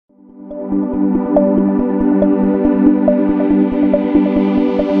Over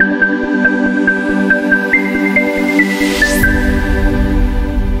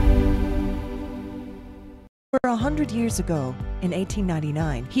 100 years ago, in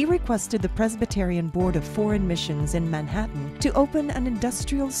 1899, he requested the Presbyterian Board of Foreign Missions in Manhattan to open an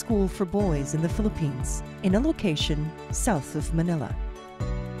industrial school for boys in the Philippines, in a location south of Manila.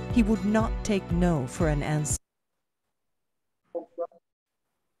 He would not take no for an answer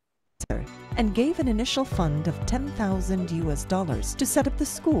and gave an initial fund of $10,000 to set up the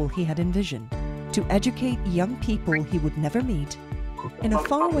school he had envisioned, to educate young people he would never meet in a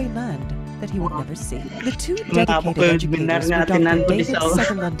faraway land that he would never see. The two dedicated educators were Dr. David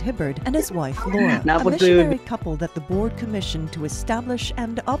Sutherland Hibbard and his wife Laura, a missionary couple that the board commissioned to establish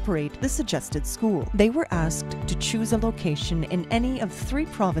and operate the suggested school. They were asked to choose a location in any of 3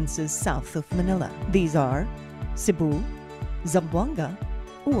 provinces south of Manila. These are Cebu, Zamboanga,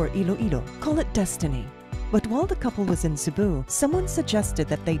 or Iloilo. Call it destiny. But while the couple was in Cebu, someone suggested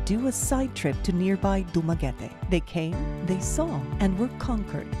that they do a side trip to nearby Dumaguete. They came, they saw, and were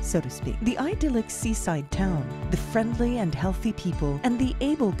conquered, so to speak. The idyllic seaside town, the friendly and healthy people, and the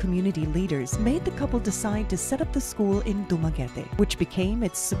able community leaders made the couple decide to set up the school in Dumaguete, which became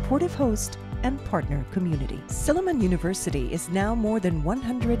its supportive host and partner community. Silliman University is now more than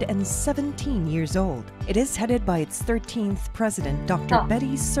 117 years old. It is headed by its 13th president, Dr.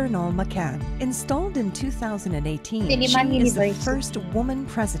 Betty Cernal McCann. Installed in 2018, she is the first woman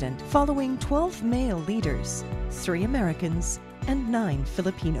president, following 12 male leaders, 3 Americans, and 9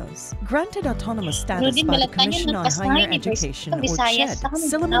 Filipinos. Granted autonomous status by the Commission on Higher Education, or CHED,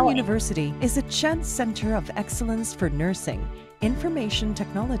 Silliman University is a CHED Center of Excellence for Nursing, Information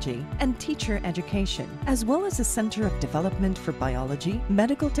Technology, and Teacher Education, as well as a Center of Development for Biology,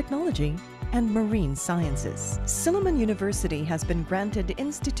 Medical Technology, and Marine Sciences. Silliman University has been granted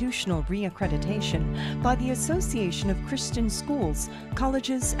institutional reaccreditation by the Association of Christian Schools,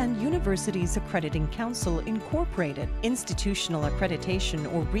 Colleges, and Universities Accrediting Council, Incorporated. Institutional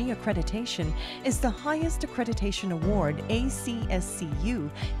accreditation or reaccreditation is the highest accreditation award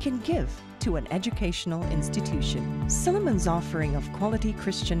ACSCU can give to an educational institution. Silliman's offering of quality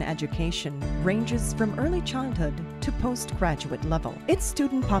Christian education ranges from early childhood to postgraduate level. Its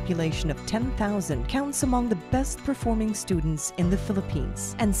student population of 10,000 counts among the best performing students in the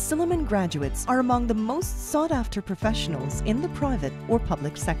Philippines, and Silliman graduates are among the most sought-after professionals in the private or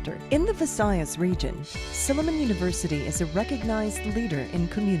public sector. In the Visayas region, Silliman University is a recognized leader in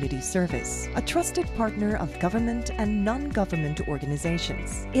community service, a trusted partner of government and non-government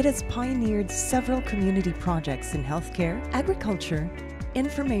organizations. It has pioneered several community projects in healthcare, agriculture,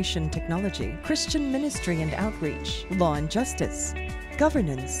 information technology, Christian ministry and outreach, law and justice,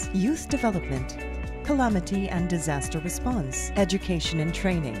 governance, youth development, calamity and disaster response, education and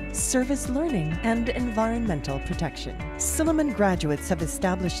training, service learning, and environmental protection. Silliman graduates have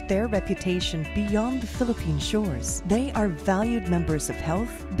established their reputation beyond the Philippine shores. They are valued members of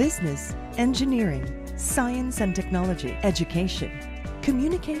health, business, engineering, science and technology, education,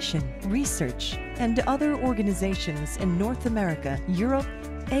 communication, research, and other organizations in North America, Europe,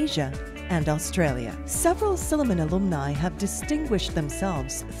 Asia, and Australia. Several Silliman alumni have distinguished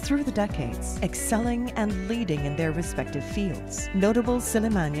themselves through the decades, excelling and leading in their respective fields. Notable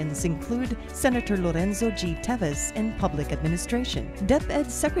Sillimanians include Senator Lorenzo G. Teves in public administration,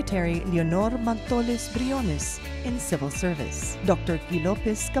 DepEd Secretary Leonor Mantoles Briones in civil service, Dr. Guy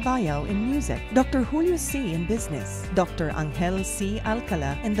Lopez Caballo in music, Dr. Julio C. in business, Dr. Angel C.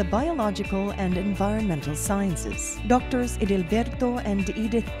 Alcala in the biological and environmental sciences, Drs. Edilberto and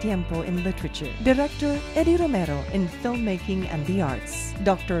Edith Tiempo in literature, Director Eddie Romero in filmmaking and the arts,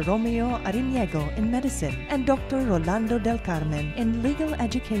 Dr. Romeo Ariniego in medicine, and Dr. Rolando del Carmen in legal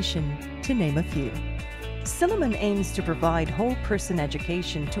education, to name a few. Silliman aims to provide whole-person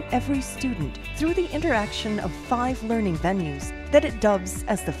education to every student through the interaction of 5 learning venues that it dubs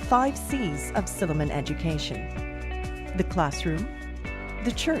as the 5 C's of Silliman education: the classroom,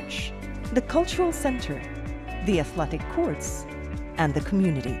 the church, the cultural center, the athletic courts, and the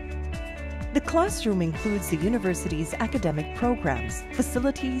community. The classroom includes the university's academic programs,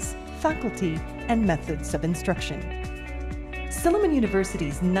 facilities, faculty, and methods of instruction. Silliman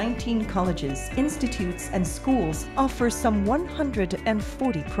University's 19 colleges, institutes, and schools offer some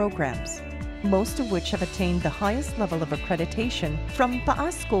 140 programs, most of which have attained the highest level of accreditation from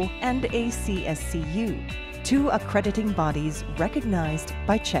PAASCO and ACSCU, 2 accrediting bodies recognized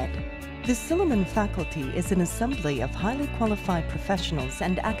by CHED. The Silliman faculty is an assembly of highly qualified professionals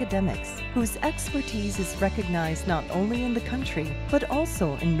and academics whose expertise is recognized not only in the country, but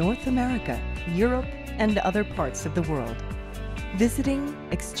also in North America, Europe, and other parts of the world. Visiting,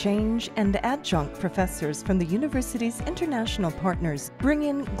 exchange, and adjunct professors from the university's international partners bring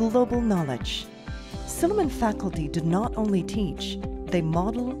in global knowledge. Silliman faculty do not only teach, they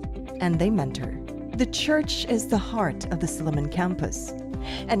model and they mentor. The church is the heart of the Silliman campus,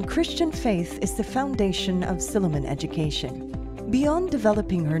 and Christian faith is the foundation of Silliman education. Beyond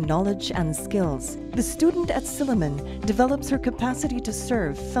developing her knowledge and skills, the student at Silliman develops her capacity to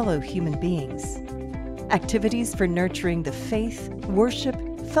serve fellow human beings. Activities for nurturing the faith, worship,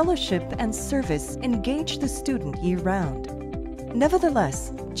 fellowship, and service engage the student year-round.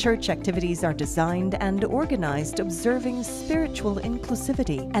 Nevertheless, church activities are designed and organized observing spiritual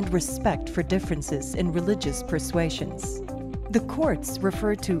inclusivity and respect for differences in religious persuasions. The courts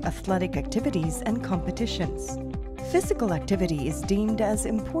refer to athletic activities and competitions. Physical activity is deemed as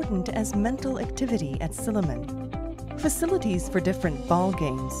important as mental activity at Silliman. Facilities for different ball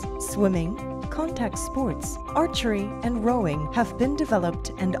games, swimming, contact sports, archery, and rowing have been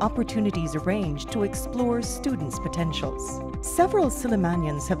developed and opportunities arranged to explore students' potentials. Several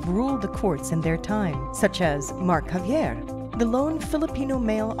Sillimanians have ruled the courts in their time, such as Mark Javier, the lone Filipino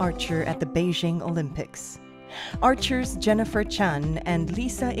male archer at the Beijing Olympics, archers Jennifer Chan and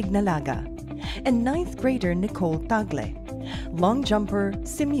Lisa Ignalaga, and 9th grader Nicole Tagle, long jumper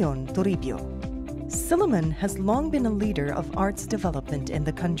Simeon Toribio. Silliman has long been a leader of arts development in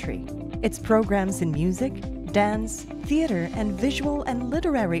the country. Its programs in music, dance, theater, and visual and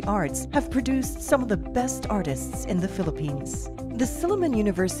literary arts have produced some of the best artists in the Philippines. The Silliman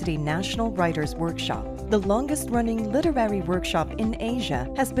University National Writers Workshop, the longest-running literary workshop in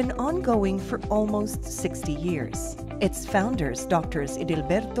Asia, has been ongoing for almost 60 years. Its founders, Drs.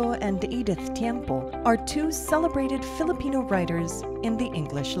 Idilberto and Edith Tiempo, are two celebrated Filipino writers in the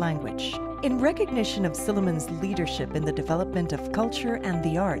English language. In recognition of Silliman's leadership in the development of culture and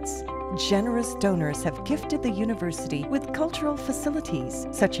the arts, generous donors have gifted the university with cultural facilities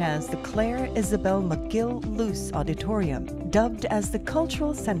such as the Claire Isabel McGill Luce Auditorium, dubbed as the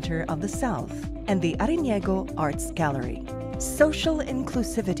Cultural Center of the South, and the Ariniego Arts Gallery. Social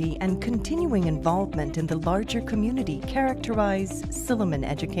inclusivity and continuing involvement in the larger community characterize Silliman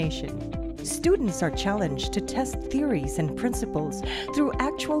education. Students are challenged to test theories and principles through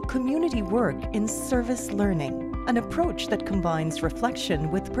actual community work in service learning, an approach that combines reflection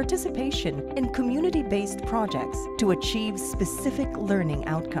with participation in community-based projects to achieve specific learning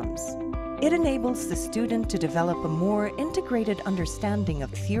outcomes. It enables the student to develop a more integrated understanding of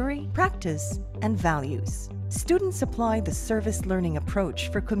theory, practice, and values. Students apply the service learning approach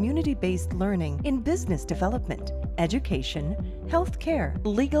for community-based learning in business development, education, healthcare,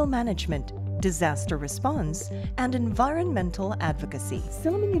 legal management, disaster response, and environmental advocacy.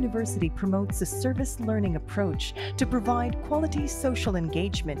 Silliman University promotes a service learning approach to provide quality social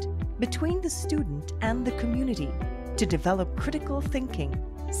engagement between the student and the community to develop critical thinking,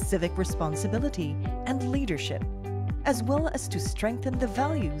 civic responsibility, and leadership, as well as to strengthen the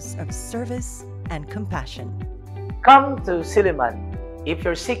values of service and compassion. Come to Silliman if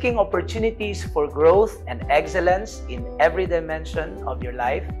you're seeking opportunities for growth and excellence in every dimension of your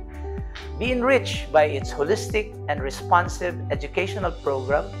life. Be enriched by its holistic and responsive educational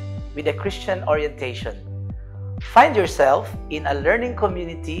program with a Christian orientation. Find yourself in a learning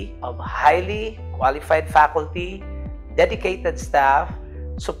community of highly qualified faculty, dedicated staff,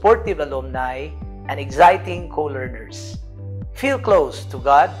 supportive alumni, and exciting co-learners. Feel close to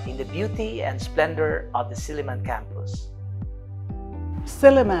God in the beauty and splendor of the Silliman campus.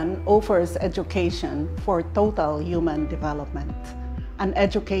 Silliman offers education for total human development, an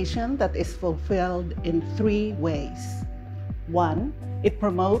education that is fulfilled in 3 ways. 1, it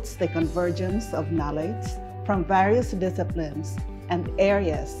promotes the convergence of knowledge from various disciplines and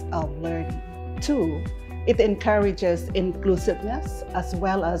areas of learning. 2, it encourages inclusiveness as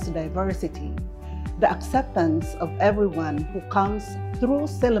well as diversity, the acceptance of everyone who comes through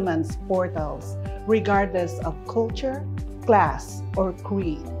Silliman's portals, regardless of culture, class, or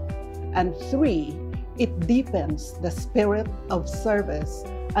creed. And 3, it deepens the spirit of service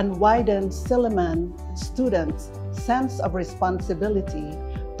and widens Silliman students' sense of responsibility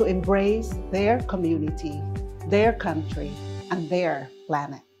to embrace their community, their country, and their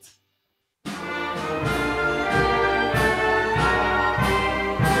planet.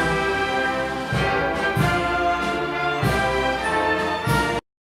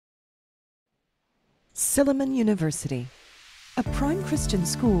 Silliman University, a prime Christian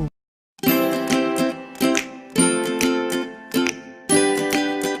school.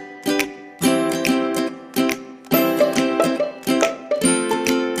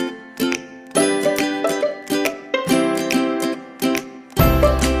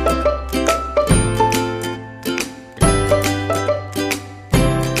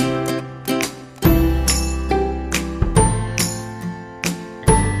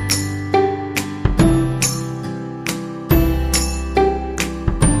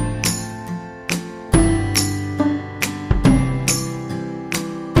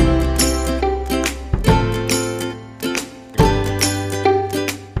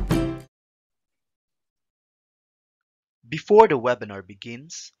 Before the webinar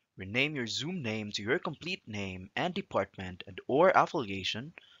begins, rename your Zoom name to your complete name and department and/or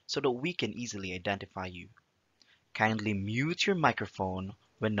affiliation so that we can easily identify you. Kindly mute your microphone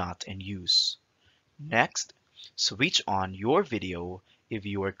when not in use. Next, switch on your video if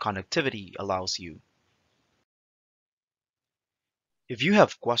your connectivity allows you. If you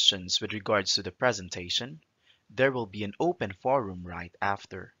have questions with regards to the presentation, there will be an open forum right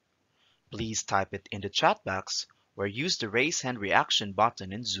after. Please type it in the chat box or use the raise hand reaction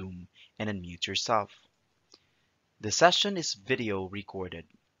button in Zoom and unmute yourself. The session is video recorded.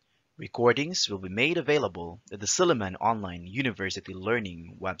 Recordings will be made available at the Silliman Online University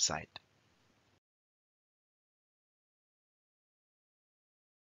Learning website.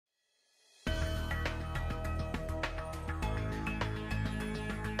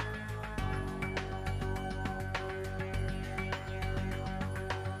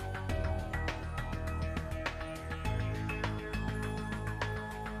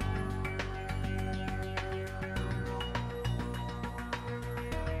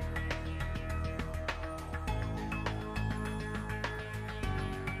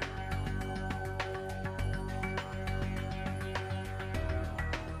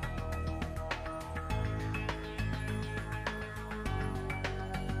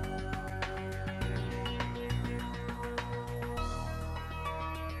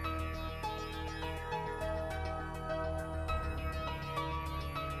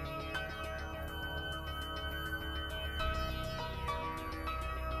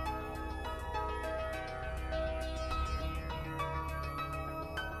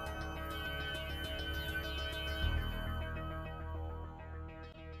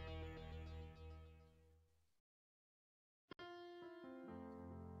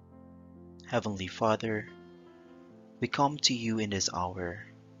 Heavenly Father, we come to you in this hour,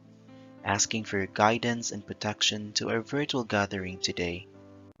 asking for your guidance and protection to our virtual gathering today.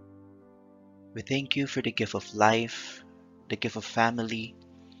 We thank you for the gift of life, the gift of family,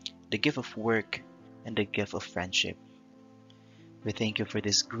 the gift of work, and the gift of friendship. We thank you for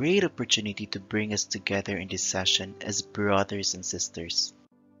this great opportunity to bring us together in this session as brothers and sisters.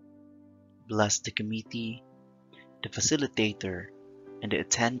 Bless the committee, the facilitator, and the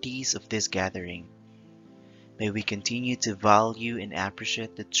attendees of this gathering. May we continue to value and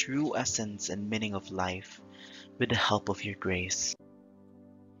appreciate the true essence and meaning of life with the help of your grace.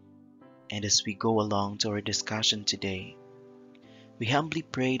 And as we go along to our discussion today, we humbly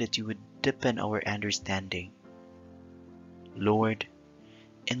pray that you would deepen our understanding. Lord,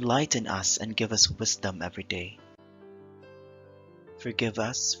 enlighten us and give us wisdom every day. Forgive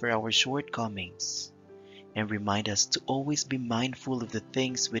us for our shortcomings and remind us to always be mindful of the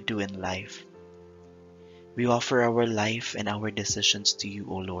things we do in life. We offer our life and our decisions to you,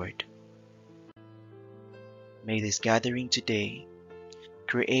 O Lord. May this gathering today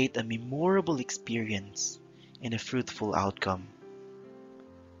create a memorable experience and a fruitful outcome.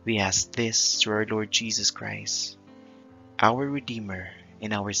 We ask this through our Lord Jesus Christ, our Redeemer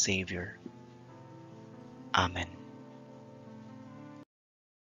and our Savior. Amen.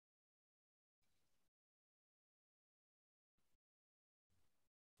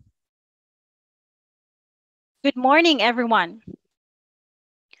 Good morning, everyone.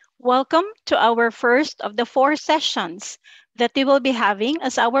 Welcome to our first of the 4 sessions that we will be having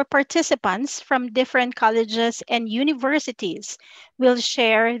as our participants from different colleges and universities will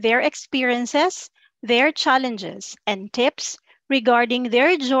share their experiences, their challenges, and tips regarding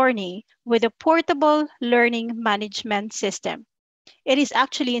their journey with a portable learning management system. It is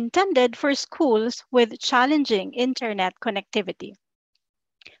actually intended for schools with challenging internet connectivity.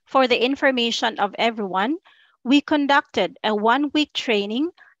 For the information of everyone, we conducted a 1-week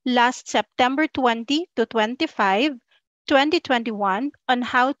training last September 20 to 25, 2021 on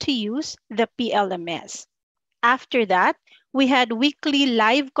how to use the PLMS. After that, we had weekly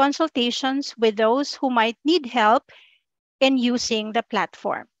live consultations with those who might need help in using the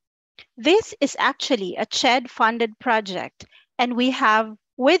platform. This is actually a CHED-funded project, and we have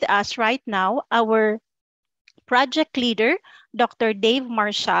with us right now our project leader, Dr. Dave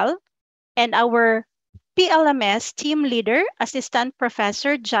Marshall, and our PLMS team leader, Assistant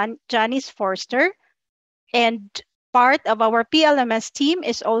Professor Janice Forster, and part of our PLMS team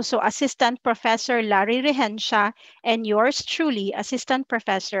is also Assistant Professor Larry Rehensha and yours truly, Assistant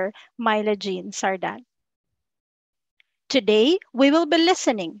Professor Myla Jean Sardan. Today, we will be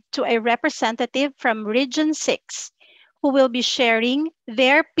listening to a representative from Region 6 who will be sharing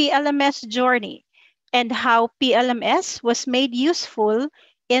their PLMS journey and how PLMS was made useful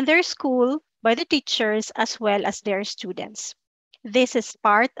in their school by the teachers as well as their students. This is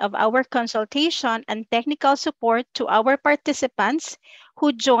part of our consultation and technical support to our participants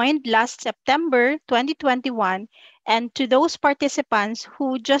who joined last September 2021 and to those participants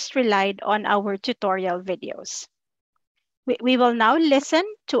who just relied on our tutorial videos. We will now listen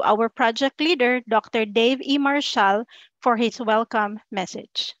to our project leader, Dr. Dave E. Marshall, for his welcome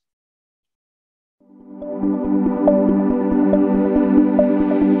message.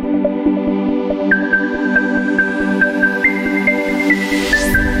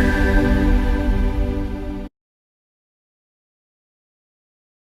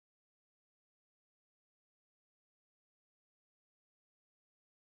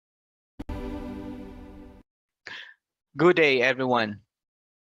 Good day, everyone.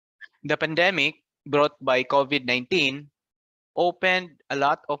 The pandemic brought by COVID-19 opened a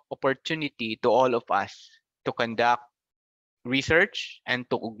lot of opportunity to all of us to conduct research and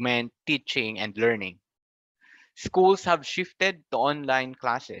to augment teaching and learning. Schools have shifted to online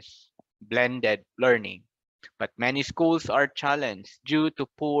classes, blended learning, but many schools are challenged due to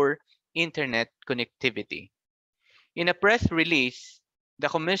poor internet connectivity. In a press release, the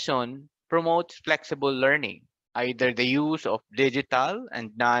Commission promotes flexible learning, either the use of digital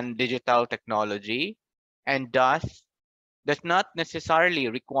and non-digital technology, and thus does not necessarily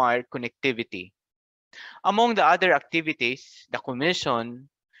require connectivity. Among the other activities, the Commission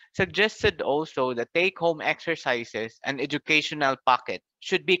suggested also that take-home exercises and educational packet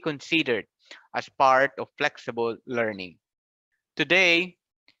should be considered as part of flexible learning. Today,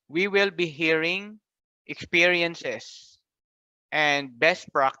 we will be hearing experiences and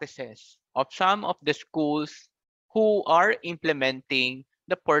best practices of some of the schools who are implementing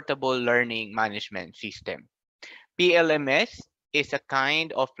the portable learning management system. PLMS is a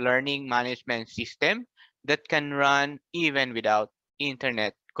kind of learning management system that can run even without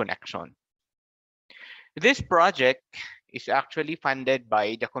internet connection. This project is actually funded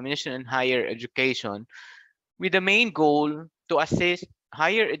by the Commission on Higher Education with the main goal to assist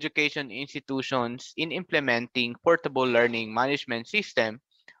higher education institutions in implementing portable learning management system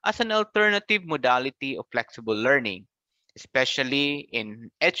as an alternative modality of flexible learning, especially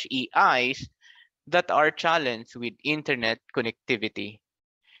in HEIs that are challenged with internet connectivity.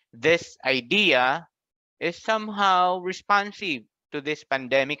 This idea is somehow responsive to this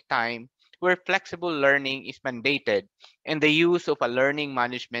pandemic time where flexible learning is mandated and the use of a learning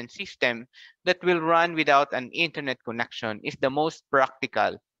management system that will run without an internet connection is the most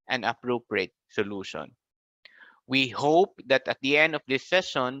practical and appropriate solution. We hope that at the end of this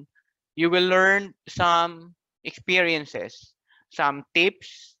session, you will learn some experiences, some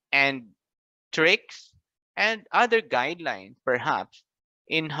tips and tricks, and other guidelines perhaps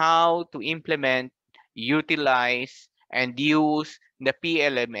in how to implement, utilize, and use the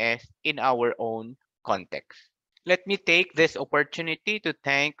PLMS in our own context. Let me take this opportunity to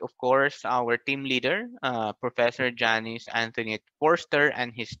thank, of course, our team leader, Professor Janice Antoinette Forster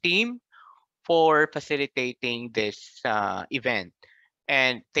and his team for facilitating this event.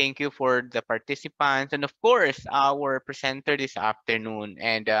 And thank you for the participants and of course our presenter this afternoon.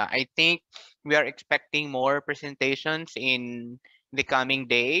 And I think we are expecting more presentations in the coming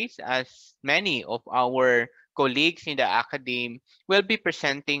days as many of our colleagues in the academy will be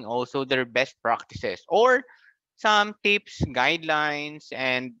presenting also their best practices or some tips, guidelines,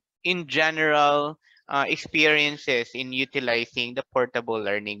 and in general experiences in utilizing the portable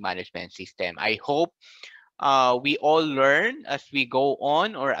learning management system. I hope we all learn as we go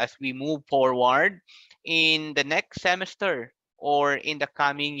on or as we move forward in the next semester or in the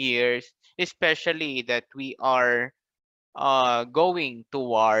coming years, especially that we are going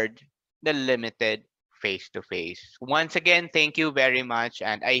toward the limited face-to-face. Once again, thank you very much,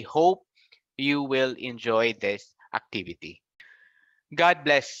 and I hope you will enjoy this activity. God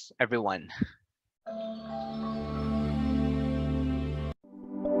bless everyone.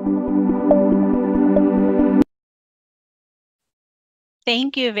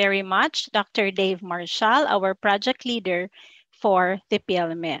 Thank you very much, Dr. Dave Marshall, our project leader for the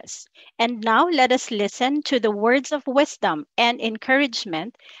PLMS. And now let us listen to the words of wisdom and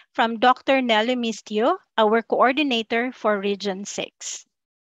encouragement from Dr. Nelly Mistio, our coordinator for Region 6.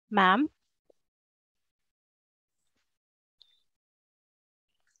 Ma'am.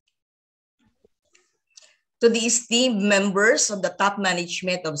 To the esteemed members of the top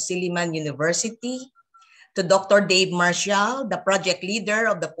management of Silliman University, to Dr. Dave Marshall, the project leader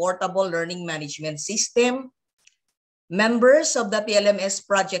of the Portable Learning Management System, members of the PLMS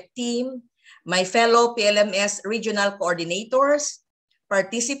project team, my fellow PLMS regional coordinators,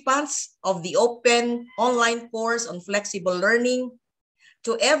 participants of the open online course on flexible learning,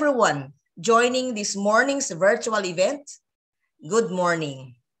 to everyone joining this morning's virtual event, Good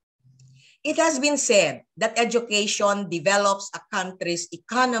morning. It has been said that education develops a country's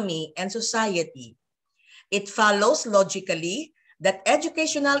economy and society. It follows logically that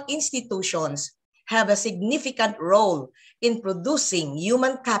educational institutions have a significant role in producing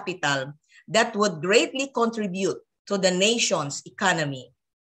human capital that would greatly contribute to the nation's economy.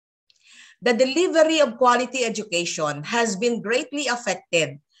 The delivery of quality education has been greatly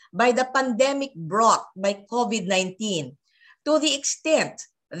affected by the pandemic brought by COVID-19 to the extent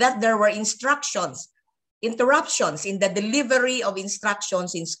that there were interruptions in the delivery of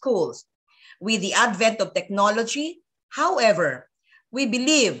instructions in schools. With the advent of technology, however, we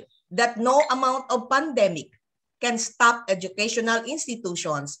believe that no amount of pandemic can stop educational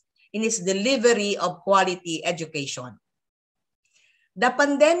institutions in its delivery of quality education. The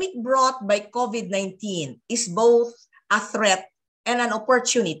pandemic brought by COVID-19 is both a threat and an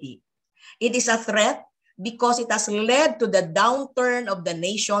opportunity. It is a threat because it has led to the downturn of the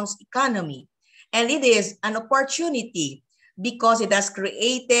nation's economy, and it is an opportunity because it has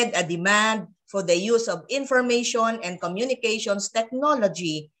created a demand for the use of information and communications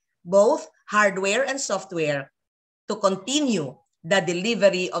technology, both hardware and software, to continue the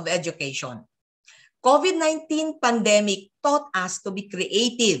delivery of education. COVID-19 pandemic taught us to be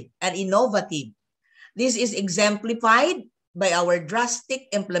creative and innovative. This is exemplified by our drastic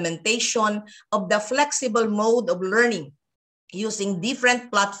implementation of the flexible mode of learning using different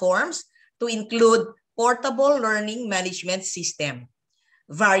platforms to include portable learning management system.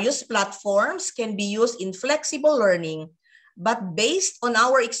 Various platforms can be used in flexible learning, but based on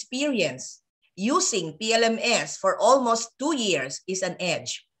our experience, using PLMS for almost 2 years is an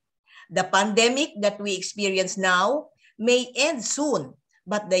edge. The pandemic that we experience now may end soon,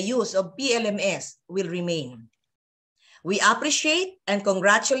 but the use of PLMS will remain. We appreciate and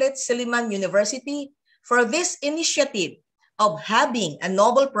congratulate Silliman University for this initiative of having a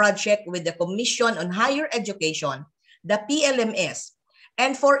noble project with the Commission on Higher Education, the PLMS,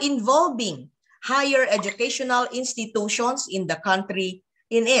 and for involving higher educational institutions in the country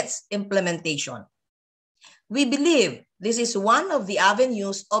in its implementation. We believe this is one of the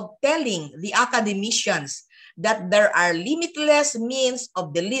avenues of telling the academicians that there are limitless means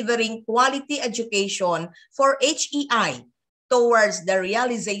of delivering quality education for HEI towards the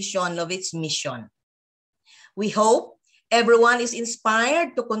realization of its mission. We hope everyone is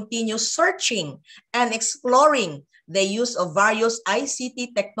inspired to continue searching and exploring the use of various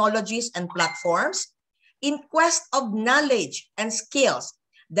ICT technologies and platforms in quest of knowledge and skills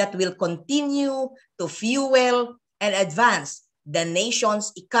that will continue to fuel and advance the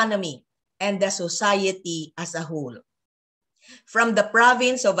nation's economy and the society as a whole. From the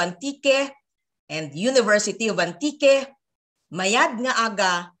province of Antique and University of Antique, Mayad nga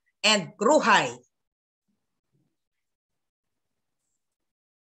aga and Kruhay.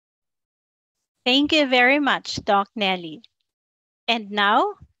 Thank you very much, Doc Nelly. And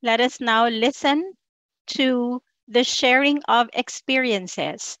now, let us now listen to the sharing of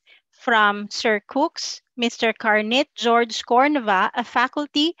experiences from Sir Cooks, Mr. Carnit George Cornova, a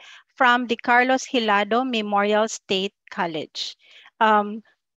faculty from the Carlos Hilado Memorial State College.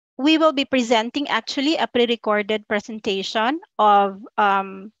 We will be presenting actually a pre-recorded presentation of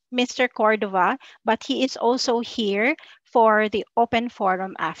Mr. Cordova, but he is also here for the open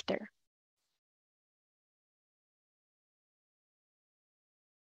forum after.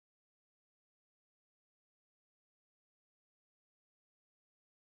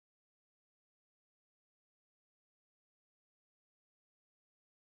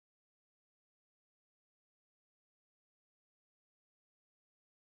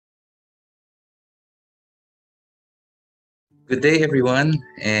 Good day, everyone,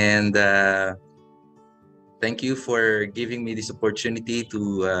 and thank you for giving me this opportunity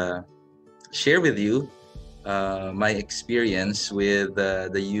to share with you my experience with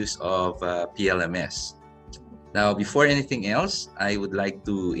the use of PLMS. Now, before anything else, I would like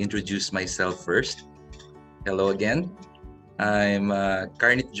to introduce myself first. Hello again. I'm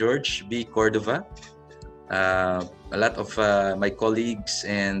Carnit George B. Cordova. A lot of my colleagues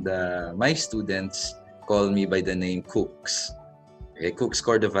and my students call me by the name Cooks. Okay, Cooks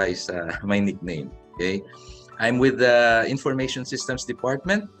Cordova is my nickname. Okay, I'm with the Information Systems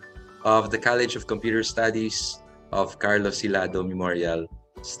Department of the College of Computer Studies of Carlos Hilado Memorial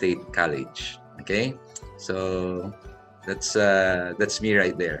State College. Okay, so that's me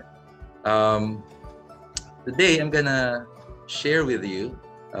right there. Today I'm gonna share with you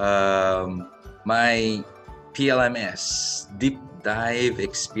my PLMS deep dive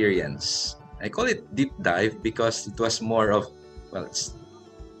experience. I call it deep dive because it was more of, well, it's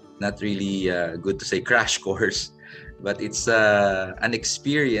not really good to say crash course, but it's an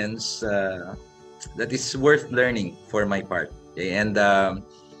experience that is worth learning for my part. Okay? And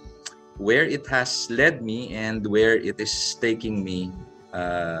where it has led me and where it is taking me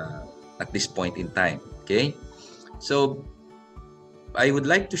at this point in time. Okay, so I would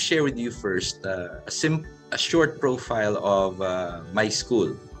like to share with you first a short profile of my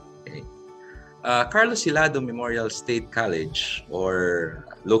school. Okay. Carlos Hilado Memorial State College, or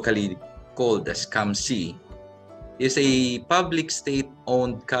locally called as CAMC, is a public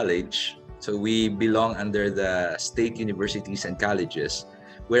state-owned college. So we belong under the state universities and colleges,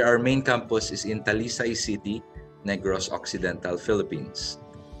 where our main campus is in Talisay City, Negros Occidental, Philippines.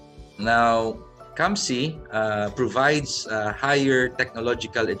 Now, CAMC provides higher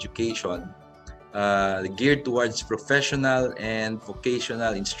technological education geared towards professional and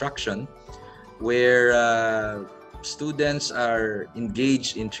vocational instruction, where students are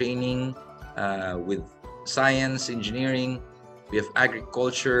engaged in training with science, engineering. We have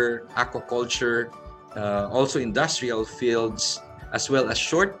agriculture, aquaculture, also industrial fields, as well as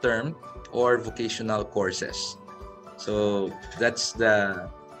short-term or vocational courses. So that's the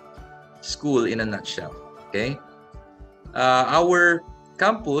school in a nutshell. Okay, our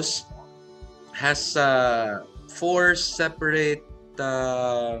campus has 4 separate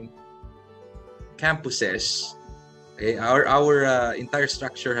campuses. Okay, our entire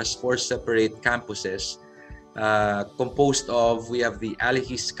structure has 4 separate campuses, composed of, we have the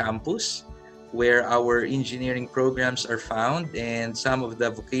Alihis campus, where our engineering programs are found, and some of the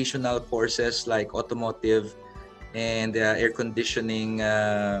vocational courses like automotive and air conditioning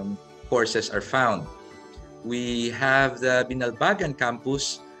courses are found. We have the Binalbagan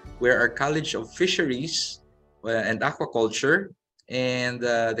campus, where our College of Fisheries and Aquaculture and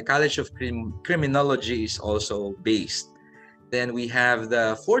the College of Criminology is also based. Then we have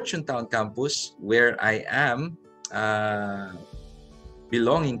the Fortune Town campus, where I am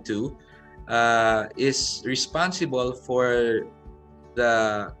belonging to, is responsible for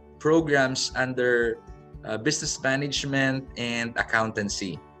the programs under business management and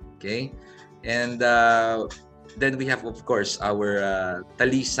accountancy. Okay, and then we have, of course, our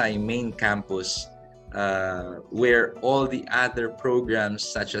Talisay main campus, where all the other programs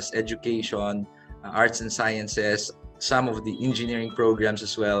such as education, arts and sciences, some of the engineering programs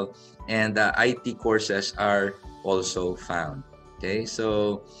as well, and IT courses are also found. Okay,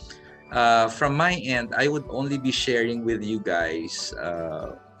 so from my end, I would only be sharing with you guys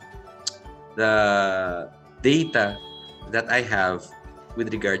the data that I have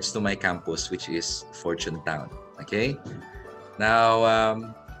with regards to my campus, which is Fortune Town. Okay, now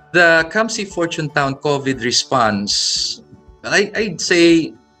the CAMC Fortune Town COVID response, I'd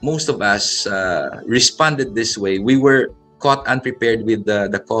say most of us responded this way. We were caught unprepared with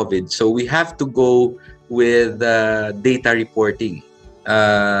the COVID, so we have to go with data reporting.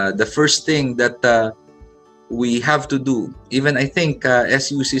 The first thing that we have to do, even I think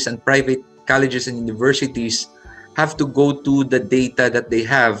SUCs and private colleges and universities have to go to the data that they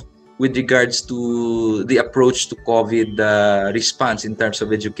have with regards to the approach to COVID response in terms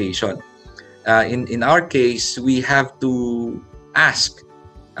of education. In our case, we have to ask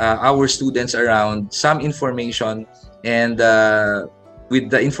our students around some information, and with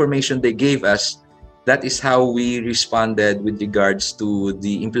the information they gave us, that is how we responded with regards to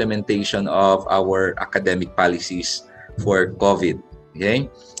the implementation of our academic policies for COVID. Okay,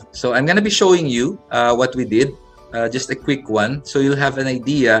 so I'm going to be showing you what we did, just a quick one, so you'll have an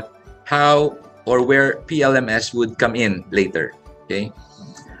idea how or where PLMS would come in later. Okay,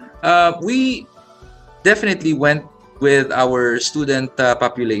 we definitely went with our student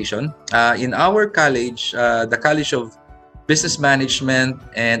population. In our college, the College of Business Management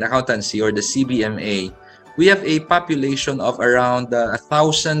and Accountancy, or the CBMA, we have a population of around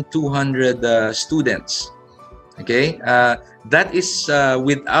 1,200 students. Okay, that is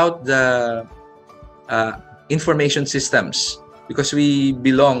without the information systems, because we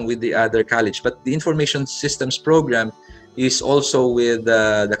belong with the other college, but the information systems program is also with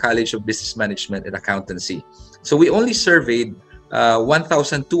the College of Business Management and Accountancy. So we only surveyed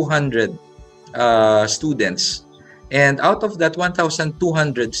 1,200 students, and out of that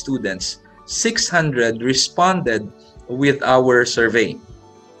 1,200 students, 600 responded with our survey,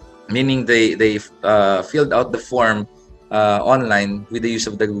 meaning they filled out the form online with the use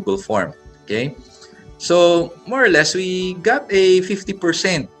of the Google form. Okay, so more or less we got a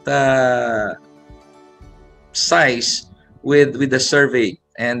 50% size with the survey,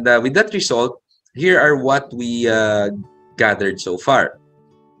 and with that result, here are what we gathered so far.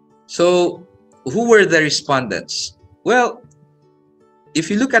 So who were the respondents? Well, if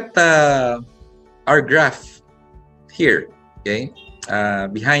you look at our graph here, okay,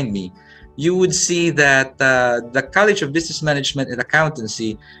 behind me, you would see that the College of Business Management and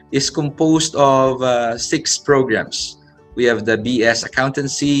Accountancy is composed of 6 programs. We have the BS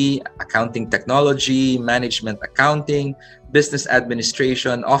Accountancy, Accounting Technology, Management Accounting, Business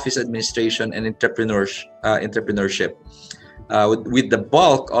Administration, Office Administration, and Entrepreneurship. With the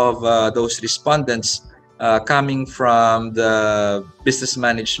bulk of those respondents coming from the Business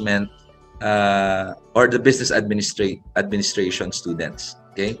Management or the Business Administration students.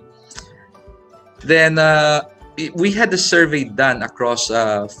 Okay. Then we had the survey done across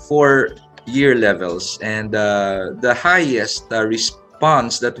 4 year levels, and the highest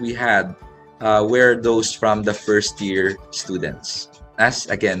response that we had were those from the first year students, as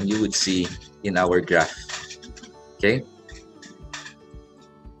again you would see in our graph. Okay.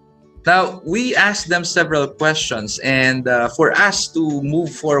 Now, we asked them several questions, and for us to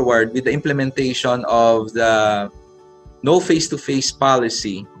move forward with the implementation of the no face-to-face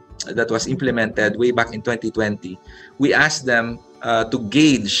policy that was implemented way back in 2020, we asked them to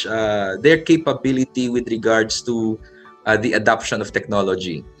gauge their capability with regards to the adoption of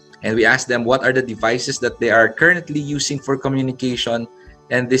technology. And we asked them what are the devices that they are currently using for communication,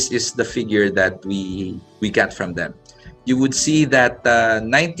 and this is the figure that we got from them. You would see that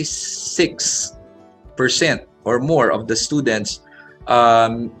 96% or more of the students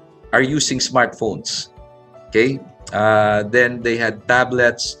are using smartphones. Okay, then they had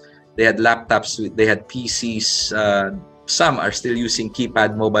tablets, they had laptops, they had PCs. Some are still using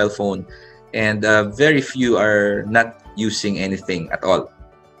keypad mobile phone, and very few are not using anything at all.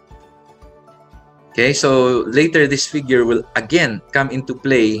 Okay, so later this figure will again come into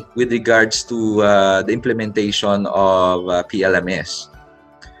play with regards to the implementation of PLMS.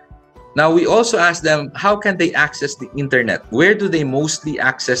 Now, we also asked them, how can they access the internet? Where do they mostly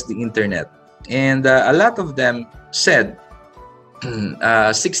access the internet? And a lot of them said,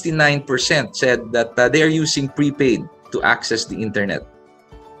 69% said that they are using prepaid to access the internet.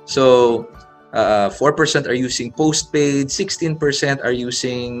 So 4% are using postpaid, 16% are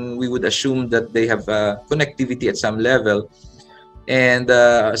using, we would assume that they have connectivity at some level, and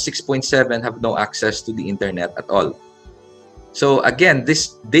 6.7 have no access to the internet at all. So again,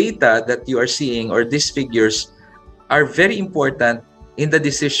 this data that you are seeing, or these figures, are very important in the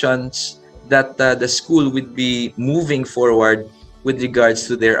decisions that the school would be moving forward with regards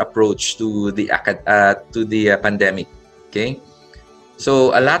to their approach to the pandemic. Okay.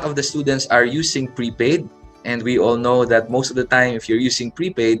 So a lot of the students are using prepaid, and we all know that most of the time, if you're using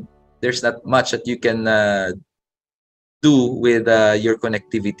prepaid, there's not much that you can do with your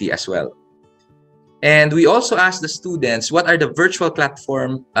connectivity as well. And we also asked the students what are the virtual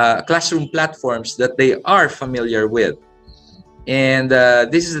classroom platforms that they are familiar with. And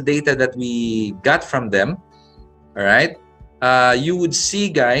this is the data that we got from them. All right. You would see,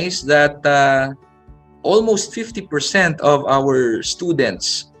 guys, that almost 50% of our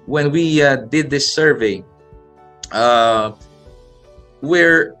students, when we did this survey,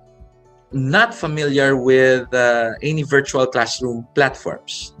 were not familiar with any virtual classroom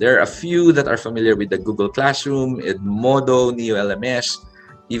platforms. There are a few that are familiar with the Google Classroom, Edmodo, NeoLMS,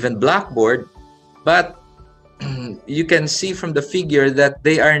 even Blackboard, but you can see from the figure that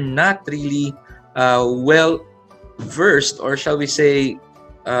they are not really well versed, or shall we say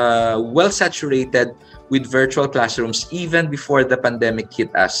well saturated with virtual classrooms even before the pandemic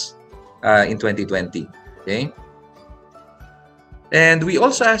hit us in 2020. Okay. And we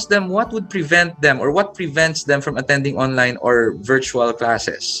also asked them what would prevent them, or what prevents them from attending online or virtual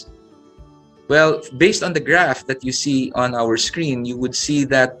classes. Well, based on the graph that you see on our screen, you would see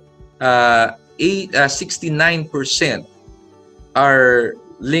that 69% are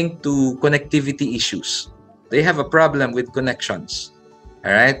linked to connectivity issues. They have a problem with connections.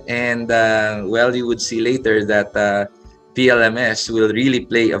 All right. And well, you would see later that PLMS will really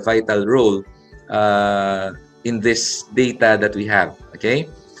play a vital role in this data that we have. Okay.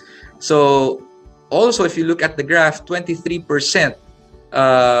 So also, if you look at the graph, 23%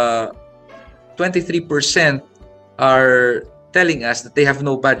 are telling us that they have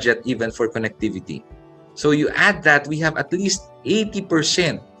no budget even for connectivity. So you add that, we have at least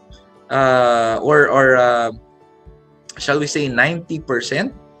 80% or shall we say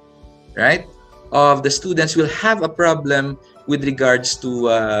 90%, right, of the students will have a problem with regards to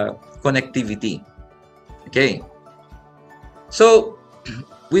connectivity. Okay. So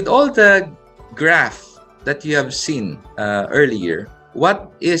with all the graph that you have seen earlier,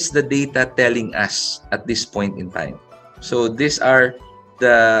 what is the data telling us at this point in time? So these are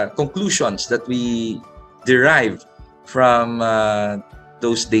the conclusions that we derive from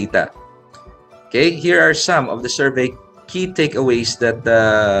those data. Okay, here are some of the survey key takeaways that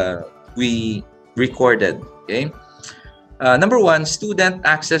we recorded. Okay, number one, student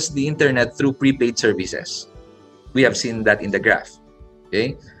access the internet through prepaid services. We have seen that in the graph.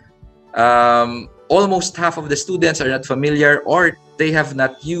 Okay, almost half of the students are not familiar or they have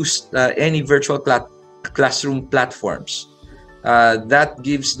not used any virtual classroom platforms. That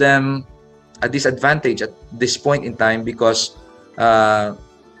gives them a disadvantage at this point in time because,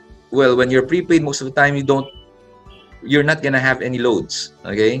 well, when you're prepaid, most of the time you're not gonna have any loads.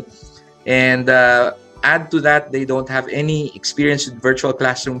 Okay, and add to that, they don't have any experience with virtual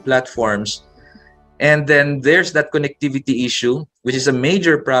classroom platforms. And then there's that connectivity issue, which is a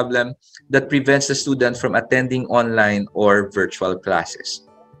major problem that prevents the student from attending online or virtual classes.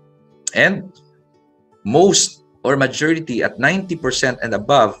 And most or majority at 90% and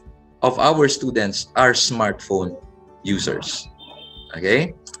above of our students are smartphone users.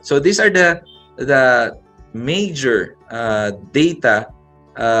 Okay, so these are the major data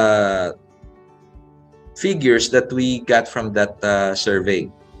figures that we got from that survey.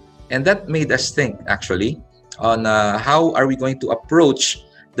 And that made us think, actually, on how are we going to approach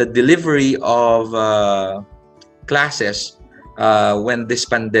the delivery of classes when this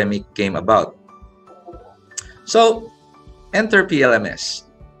pandemic came about. So, enter PLMS.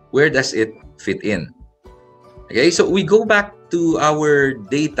 Where does it fit in? Okay, so we go back to our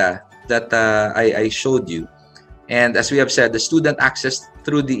data that I showed you. And as we have said, the student access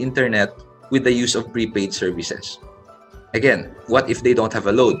through the internet with the use of prepaid services. Again, what if they don't have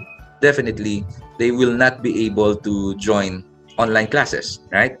a load? Definitely, they will not be able to join online classes,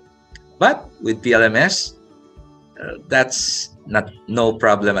 right? But with PLMS, that's no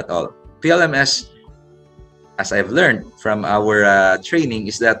problem at all. PLMS, as I've learned from our training,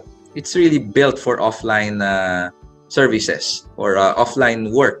 is that it's really built for offline services or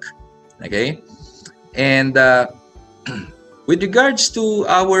offline work, okay? And with regards to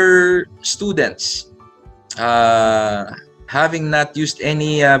our students, having not used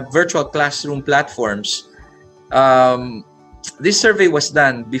any virtual classroom platforms, this survey was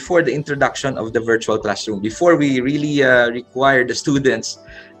done before the introduction of the virtual classroom, before we really required the students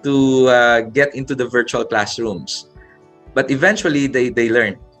to get into the virtual classrooms. But eventually they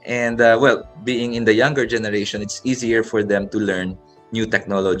learned. And well, being in the younger generation, it's easier for them to learn new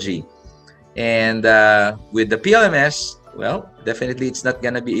technology. And with the PLMS, well, definitely it's not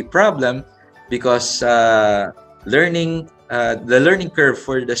going to be a problem because the learning curve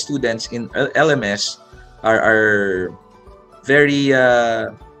for the students in LMS are very,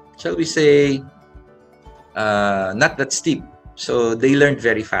 shall we say, not that steep. So they learned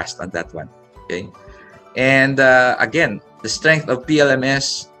very fast on that one. Okay, and again, the strength of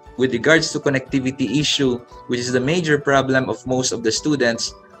PLMS with regards to connectivity issue, which is the major problem of most of the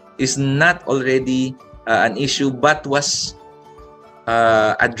students, is not already an issue, but was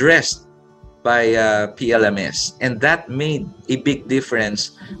addressed by PLMS, and that made a big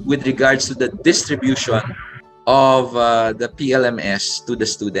difference with regards to the distribution of the PLMS to the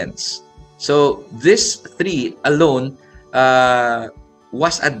students. So this three alone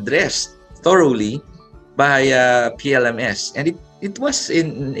was addressed thoroughly by PLMS, and it was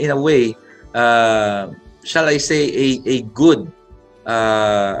in a way, shall I say, a good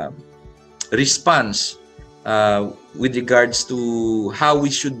response with regards to how we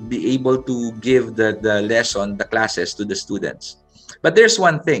should be able to give the lesson, the classes to the students. But there's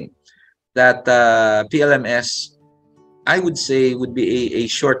one thing that PLMS, I would say, would be a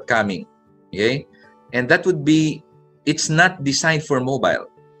shortcoming, okay? And that would be, it's not designed for mobile,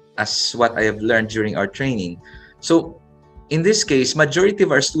 as what I have learned during our training. So in this case, majority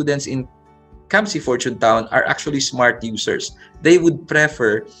of our students in Camp-C Fortune Town are actually smart users. They would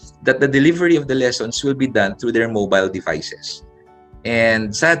prefer that the delivery of the lessons will be done through their mobile devices.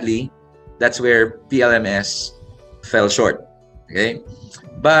 And sadly, that's where PLMS fell short. Okay,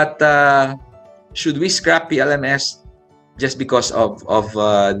 but should we scrap PLMS just because of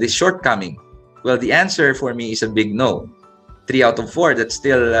this shortcoming? Well, the answer for me is a big no. 3 out of 4, that's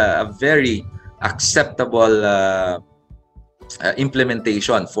still a very acceptable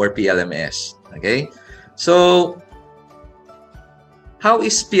implementation for PLMS. Okay, so how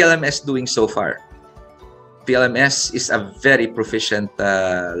is PLMS doing so far? PLMS is a very proficient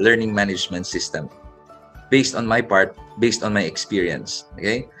learning management system, based on my part, based on my experience.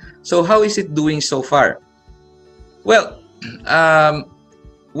 Okay, so how is it doing so far? Well,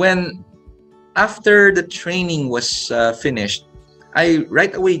 when after the training was finished, I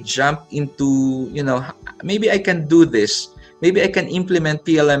right away jumped into, maybe I can do this. Maybe I can implement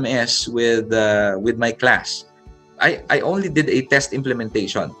PLMS with my class. I only did a test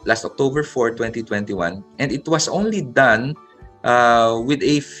implementation last October 4, 2021, and it was only done with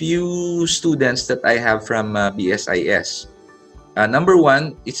a few students that I have from BSIS. Number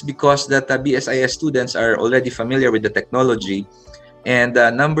one, it's because that BSIS students are already familiar with the technology, and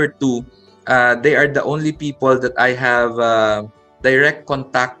number two, they are the only people that I have direct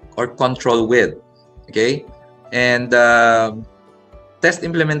contact or control with. Okay, and test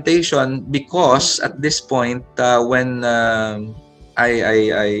implementation, because at this point, when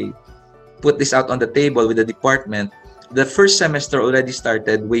I put this out on the table with the department, the first semester already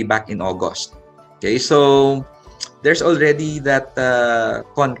started way back in August. Okay, so there's already that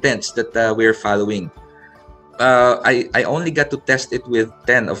contents that we're following. I only got to test it with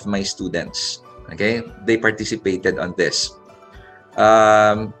 10 of my students. Okay, they participated on this,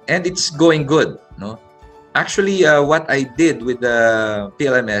 and it's going good. No, actually, what I did with the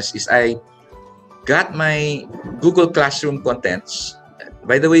PLMS is I got my Google Classroom contents.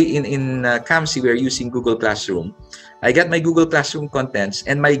 By the way, in CAMSI, we're using Google Classroom. I got my Google Classroom contents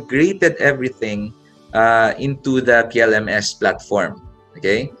and migrated everything into the PLMS platform.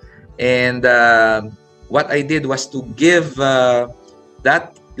 Okay, and what I did was to give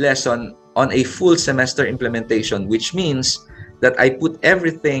that lesson on a full semester implementation, which means that I put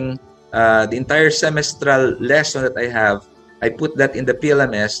everything, the entire semestral lesson that I have, I put that in the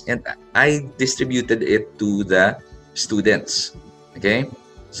PLMS and I distributed it to the students. Okay,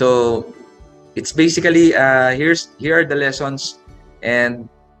 so it's basically here are the lessons, and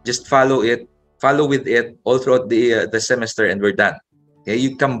just follow with it all throughout the semester, and we're done. Okay,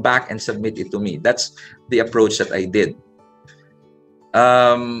 you come back and submit it to me. That's the approach that I did.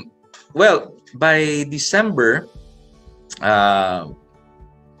 Well, by December,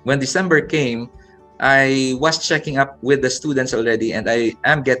 when December came, I was checking up with the students already, and I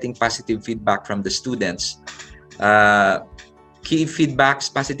am getting positive feedback from the students. Key feedbacks,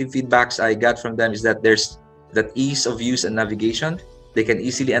 positive feedbacks I got from them is that there's that ease of use and navigation. They can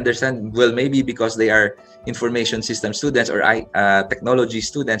easily understand, well, maybe because they are information system students or technology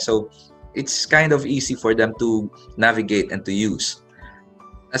students, so it's kind of easy for them to navigate and to use.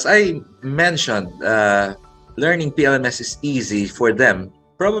 As I mentioned, learning PLMS is easy for them,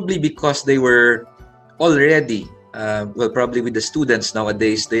 probably because they were already, well, probably with the students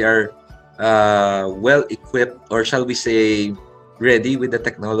nowadays, they are well equipped, or shall we say, ready with the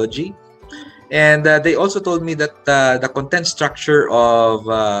technology. And they also told me that the content structure of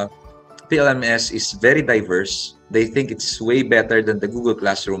PLMS is very diverse. They think it's way better than the Google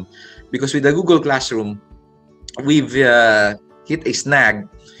Classroom, because with the Google Classroom, we've hit a snag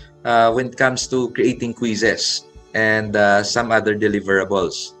when it comes to creating quizzes and some other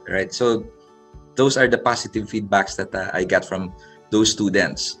deliverables, right? So those are the positive feedbacks that I got from those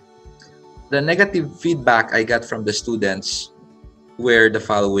students. The negative feedback I got from the students were the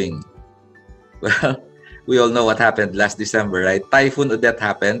following. Well, we all know what happened last December, right? Typhoon Odette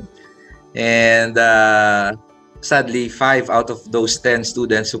happened, and sadly, 5 out of those 10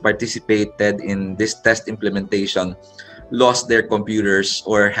 students who participated in this test implementation lost their computers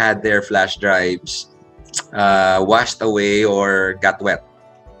or had their flash drives washed away or got wet.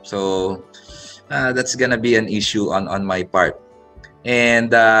 So that's gonna be an issue on my part.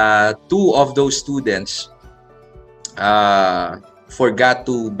 And 2 of those students forgot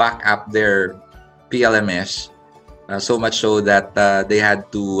to back up their PLMS, so much so that they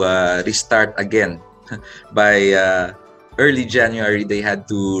had to restart again. By early January, they had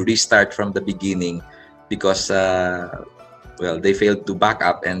to restart from the beginning because, well, they failed to back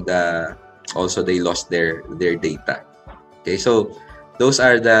up, and also they lost their data. Okay, so those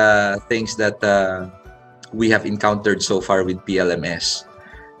are the things that we have encountered so far with PLMS.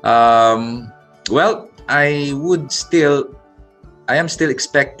 Well, I am still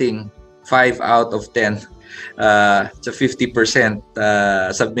expecting 5 out of 10. It's a 50%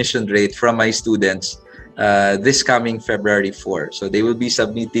 submission rate from my students this coming February 4. So they will be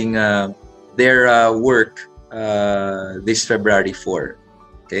submitting their work this February 4.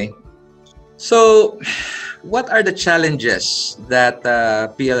 Okay. So what are the challenges that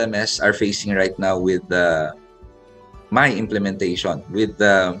PLMS are facing right now with my implementation, with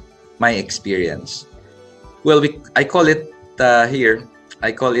my experience? Well, I call it here,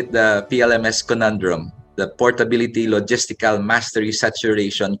 I call it the PLMS conundrum, the portability, logistical, mastery,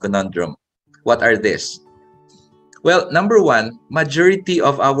 saturation conundrum. What are these? Well, number one, majority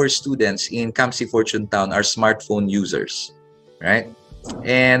of our students in CAMSI Fortune Town are smartphone users, right?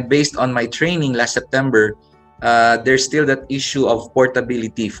 And based on my training last September, there's still that issue of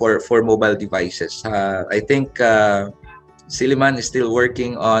portability for mobile devices. I think Silliman is still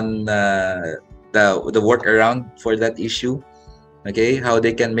working on the workaround for that issue. Okay, how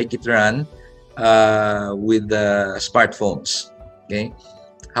they can make it run with the smartphones. Okay,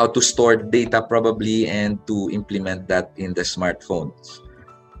 how to store data probably and to implement that in the smartphones.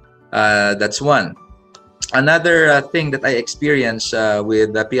 That's one. Another thing that I experience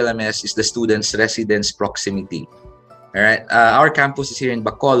with the PLMS is the students' residence proximity. All right, our campus is here in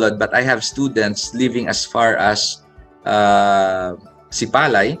Bacolod, but I have students living as far as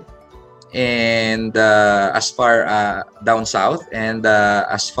Sipalay, and as far down south, and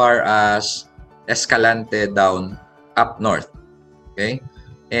as far as Escalante down up north. Okay,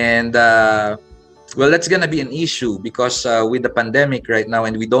 and well, that's gonna be an issue because with the pandemic right now,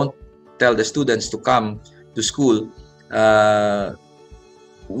 and we don't tell the students to come to school,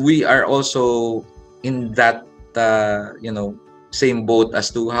 we are also in that same boat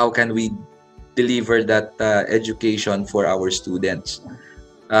as to how can we deliver that education for our students.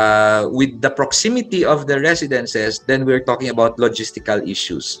 With the proximity of the residences, then we're talking about logistical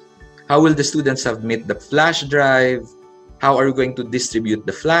issues. How will the students submit the flash drive? How are we going to distribute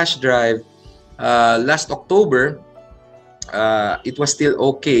the flash drive? Last October, it was still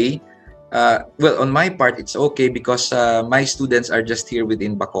okay. Well, on my part, it's okay because my students are just here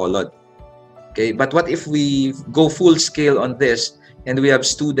within Bacolod. Okay, but what if we go full scale on this and we have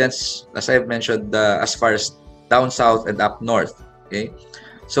students, as I've mentioned, as far as down south and up north? Okay,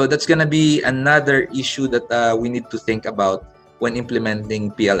 so that's going to be another issue that we need to think about when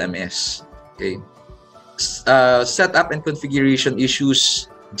implementing PLMS. Okay, setup and configuration issues.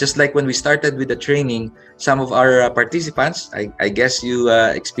 Just like when we started with the training, some of our participants, I guess you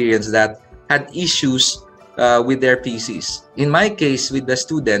experienced that, had issues with their PCs. In my case, with the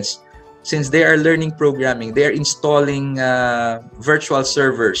students, since they are learning programming, they are installing virtual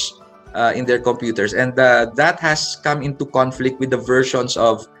servers in their computers, and that has come into conflict with the versions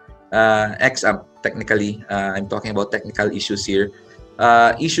of XAMPP. Technically, I'm talking about technical issues here.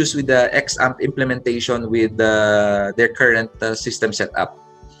 Issues with the XAMPP implementation with their current system setup.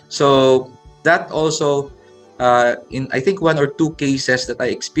 So that also, in I think 1 or 2 cases that I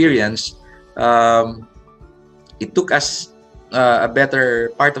experienced, it took us a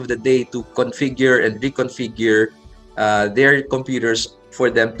better part of the day to configure and reconfigure their computers for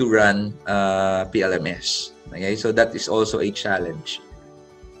them to run PLMS. Okay, so that is also a challenge.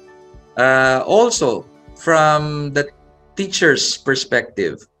 Also, from the teacher's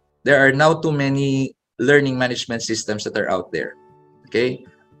perspective, there are now too many learning management systems that are out there. Okay,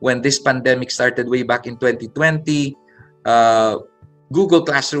 when this pandemic started way back in 2020, Google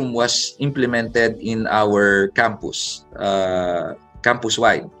Classroom was implemented in our campus,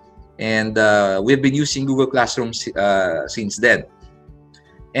 campus-wide. And we've been using Google Classroom since then.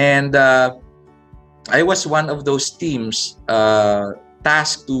 And I was one of those teams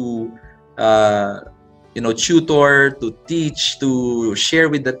tasked to, tutor, to teach, to share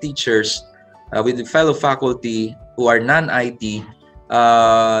with the teachers, with the fellow faculty who are non-IT,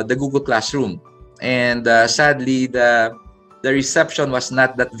 the Google Classroom. And sadly, the reception was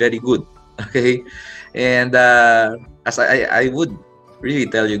not that very good. Okay, and as I would really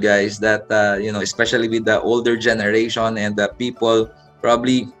tell you guys that especially with the older generation and the people,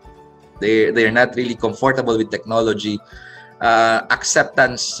 probably they're not really comfortable with technology.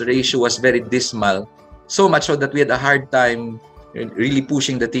 Acceptance ratio was very dismal, so much so that we had a hard time really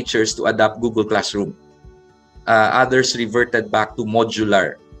pushing the teachers to adopt Google Classroom. Others reverted back to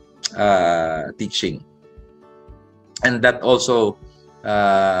modular teaching, and that also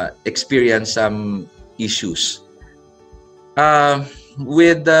experienced some issues.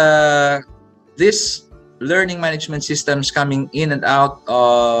 With this learning management systems coming in and out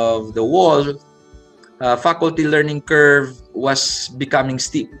of the wall, faculty learning curve was becoming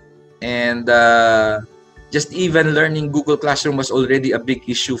steep, and just even learning Google Classroom was already a big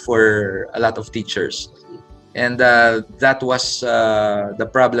issue for a lot of teachers. And that was the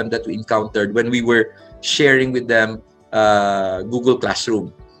problem that we encountered when we were sharing with them Google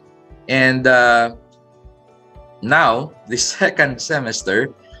Classroom. And now, the second semester,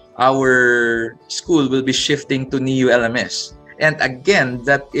 our school will be shifting to Neo LMS. And again,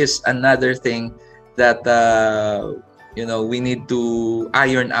 that is another thing that we need to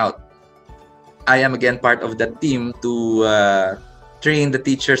iron out. I am again part of the team to train the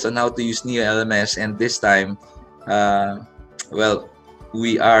teachers on how to use Neo LMS, and this time, well,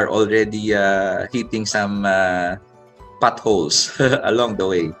 we are already hitting some potholes along the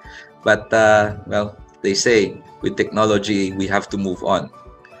way. But well, they say with technology we have to move on.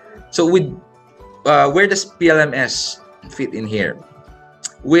 So with where does PLMS fit in here?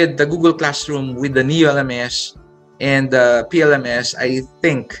 With the Google Classroom, with the Neo LMS and the PLMS, I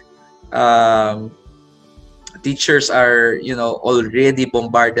think um, teachers are, you know, already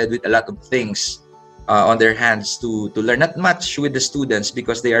bombarded with a lot of things on their hands to learn. Not much with the students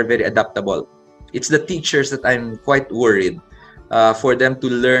because they are very adaptable. It's the teachers that I'm quite worried for them to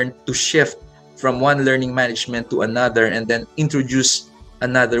learn to shift from one learning management to another and then introduce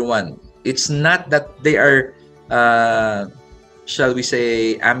another one. It's not that they are, shall we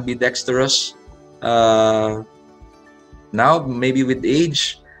say, ambidextrous now, maybe with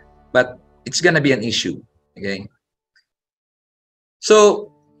age, but it's gonna be an issue. Okay.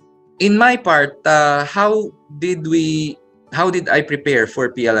 So, in my part, how did I prepare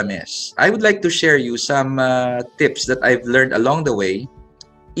for PLMS? I would like to share you some tips that I've learned along the way,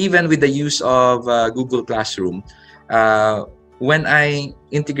 even with the use of Google Classroom. When I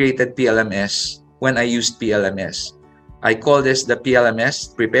integrated PLMS, when I used PLMS, I call this the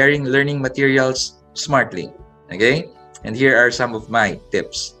PLMS, Preparing Learning Materials Smartly. Okay? And here are some of my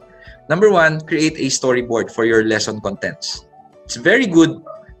tips. Number one, create a storyboard for your lesson contents. It's very good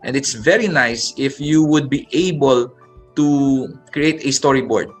and it's very nice if you would be able to create a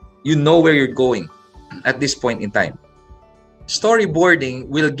storyboard. You know where you're going at this point in time. Storyboarding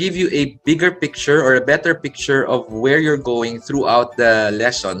will give you a bigger picture or a better picture of where you're going throughout the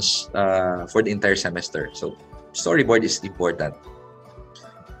lessons for the entire semester. So storyboard is important.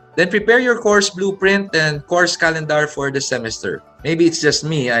 Then prepare your course blueprint and course calendar for the semester. Maybe it's just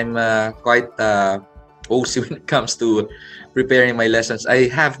me. I'm quite OC when it comes to preparing my lessons. I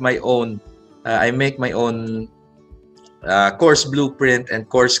have my own, I make my own course blueprint and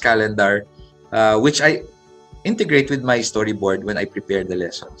course calendar, which I integrate with my storyboard when I prepare the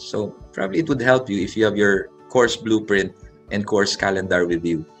lessons. So probably it would help you if you have your course blueprint and course calendar with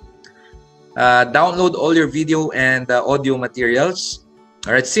you. Download all your video and audio materials.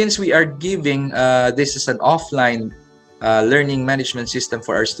 All right, since we are giving this is an offline learning management system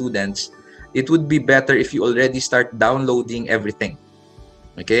for our students, it would be better if you already start downloading everything,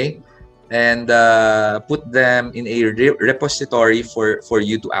 okay? And put them in a repository for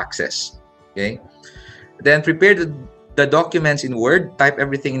you to access, okay? Then prepare the documents in Word, type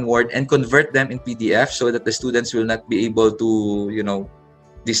everything in Word, and convert them in PDF so that the students will not be able to, you know,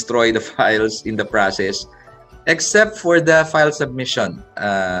 destroy the files in the process. Except for the file submission.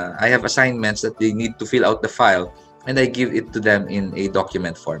 I have assignments that they need to fill out the file and I give it to them in a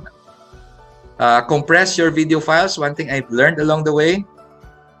document format. Compress your video files. One thing I've learned along the way,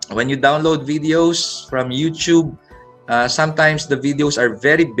 when you download videos from YouTube, sometimes the videos are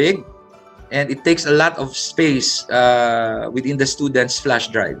very big and it takes a lot of space within the students' flash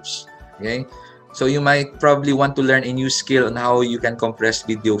drives. Okay, so you might probably want to learn a new skill on how you can compress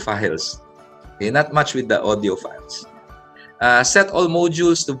video files. Okay, not much with the audio files. Set all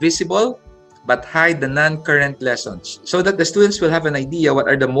modules to visible, but hide the non-current lessons so that the students will have an idea what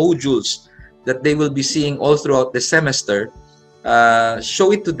are the modules that they will be seeing all throughout the semester.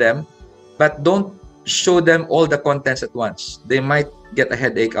 Show it to them, but don't show them all the contents at once. They might get a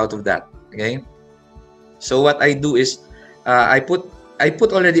headache out of that. Okay, so what I do is I put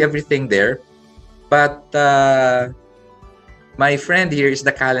already everything there, but my friend here is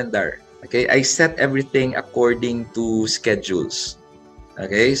the calendar. Okay, I set everything according to schedules.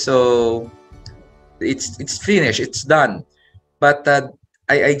 Okay, so it's finished, it's done, but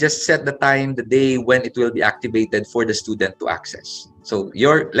I just set the time, the day when it will be activated for the student to access. So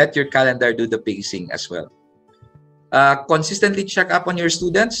let your calendar do the pacing as well. Consistently check up on your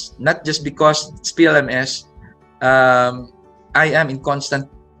students, not just because it's PLMS. I am in constant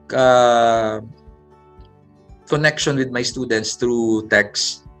connection with my students through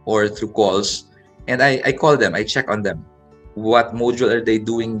text or through calls, and I call them, I check on them. What module are they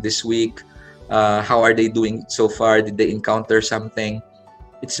doing this week? How are they doing so far? Did they encounter something?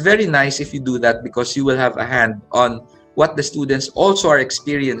 It's very nice if you do that because you will have a hand on what the students also are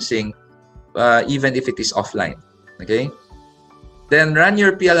experiencing, even if it is offline. Okay? Then run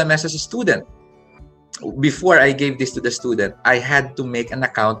your PLMS as a student. Before I gave this to the student, I had to make an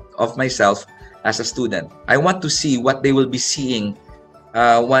account of myself as a student. I want to see what they will be seeing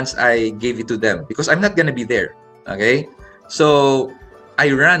once I gave it to them because I'm not going to be there. Okay? So I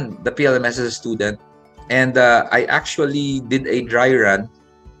ran the PLMS as a student, and I actually did a dry run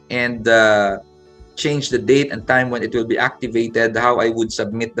and changed the date and time when it will be activated, how I would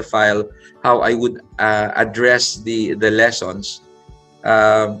submit the file, how I would address the lessons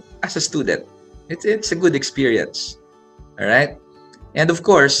as a student. It's a good experience. All right? And of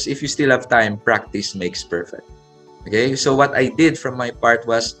course, if you still have time, practice makes perfect. Okay? So what I did from my part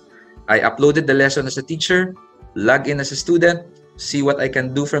was I uploaded the lesson as a teacher, log in as a student, see what I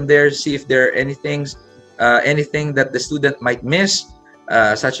can do from there, see if there are anything that the student might miss.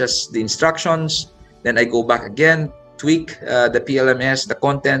 such as the instructions. Then I go back again, tweak the PLMS, the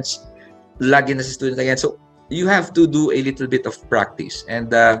contents, log in as a student again. So you have to do a little bit of practice.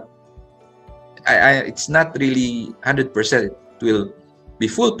 And it's not really 100% it will be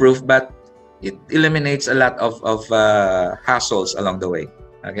foolproof, but it eliminates a lot of hassles along the way.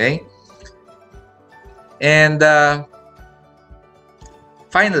 Okay. And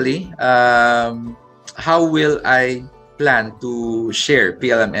finally, how will I plan to share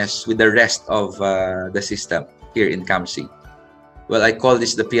PLMS with the rest of the system here in CAMC? Well, I call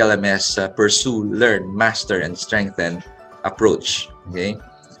this the PLMS Pursue, Learn, Master, and Strengthen approach. Okay.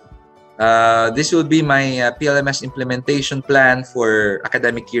 This will be my PLMS implementation plan for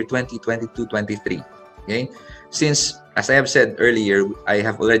academic year 2022-23. Okay. Since, as I have said earlier, I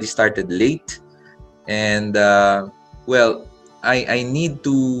have already started late, and well, I need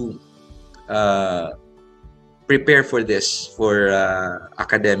to prepare for this for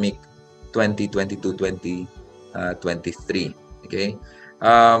academic 2022-2023. Okay.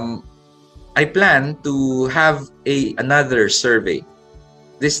 I plan to have another survey,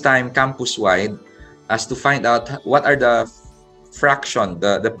 this time campus-wide, as to find out what are the fraction,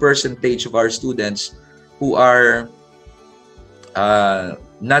 the percentage of our students who are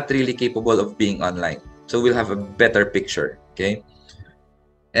not really capable of being online. So we'll have a better picture. Okay.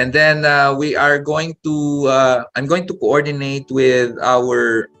 And then we are going to, I'm going to coordinate with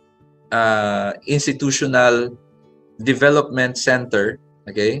our institutional development center.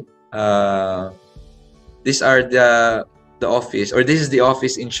 Okay. These are the office, or this is the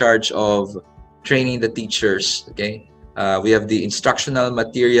office in charge of training the teachers. Okay. We have the instructional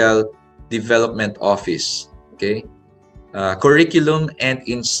material development office. Okay. Curriculum and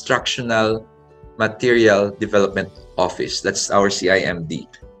instructional material development office. That's our CIMD.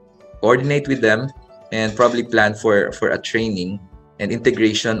 Coordinate with them and probably plan for a training and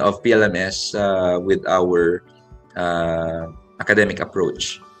integration of PLMS with our academic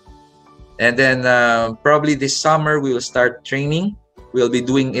approach. And then probably this summer we will start training. We'll be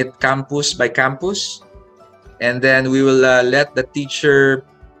doing it campus by campus. And then we will let the teacher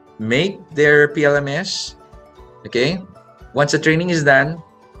make their PLMS. Okay. Once the training is done,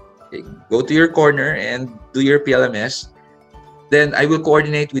 okay, go to your corner and do your PLMS. Then I will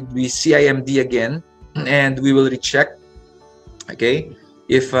coordinate with the CIMD again, and we will recheck, okay,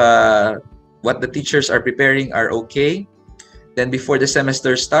 if what the teachers are preparing are okay. Then before the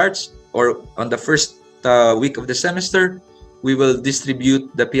semester starts, or on the first week of the semester, we will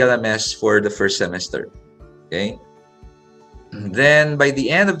distribute the PLMS for the first semester. Okay. Then by the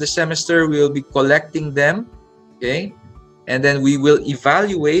end of the semester, we will be collecting them. Okay. And then we will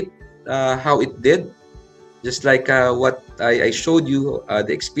evaluate how it did. Just like what I showed you,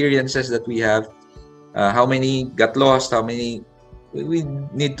 the experiences that we have, how many got lost, how many we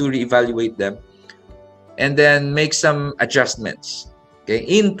need to reevaluate them, and then make some adjustments, okay,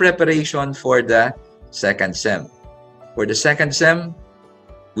 in preparation for the second sem. For the second sem,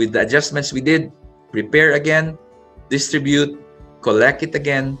 with the adjustments we did, prepare again, distribute, collect it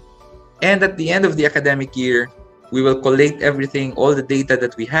again, and at the end of the academic year, we will collate everything, all the data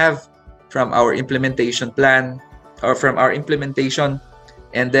that we have from our implementation plan or from our implementation,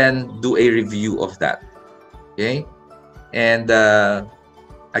 and then do a review of that. Okay. And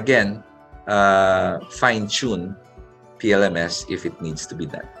again, fine-tune PLMS if it needs to be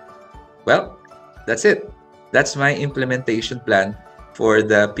done. Well, that's it. That's my implementation plan for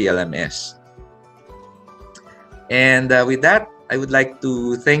the PLMS. And with that, I would like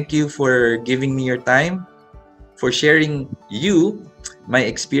to thank you for giving me your time, for sharing my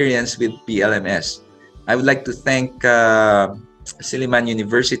experience with PLMS. I would like to thank Silliman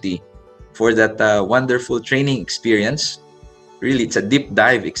University for that wonderful training experience. Really, it's a deep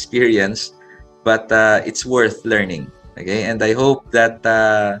dive experience, but it's worth learning. Okay, and I hope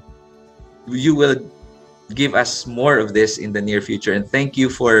that you will give us more of this in the near future. And thank you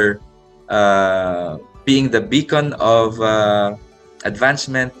for being the beacon of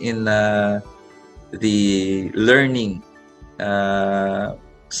advancement in the learning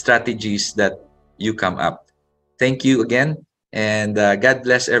strategies that you come up. Thank you again, and God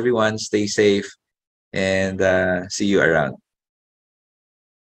bless everyone. Stay safe, and see you around.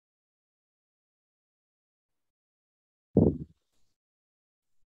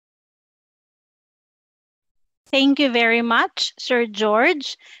 Thank you very much, Sir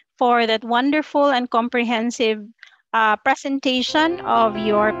George, for that wonderful and comprehensive presentation of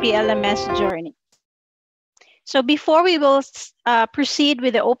your PLMS journey. So before we will proceed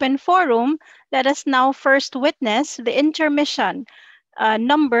with the open forum, let us now first witness the intermission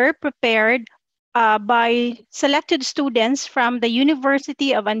number prepared by selected students from the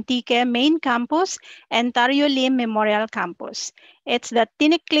University of Antique main campus and Tario Lim Memorial Campus. It's the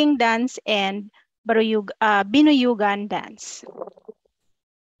Tinikling dance and Binuyugan dance.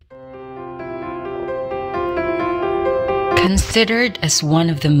 Considered as one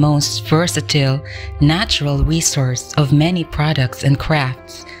of the most versatile natural resource of many products and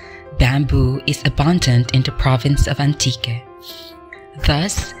crafts, bamboo is abundant in the province of Antique.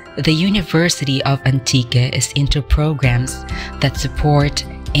 Thus, the University of Antique is into programs that support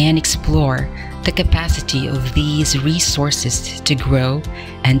and explore the capacity of these resources to grow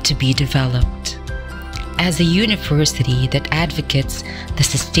and to be developed. As a university that advocates the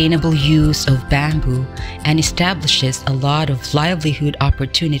sustainable use of bamboo and establishes a lot of livelihood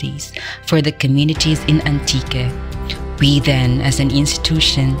opportunities for the communities in Antique, we then, as an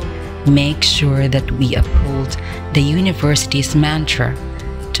institution, make sure that we uphold the university's mantra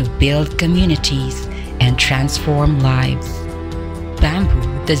to build communities and transform lives.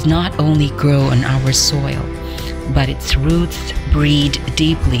 Bamboo does not only grow on our soil, but its roots breed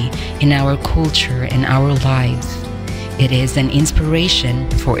deeply in our culture and our lives. It is an inspiration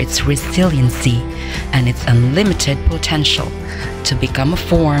for its resiliency and its unlimited potential to become a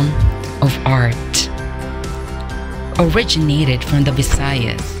form of art. Originated from the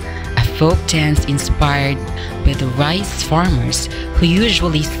Visayas, a folk dance inspired by the rice farmers who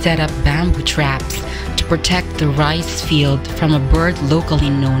usually set up bamboo traps to protect the rice field from a bird locally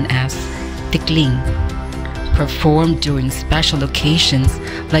known as tikling. Performed during special occasions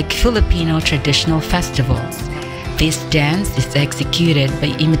like Filipino traditional festivals. This dance is executed by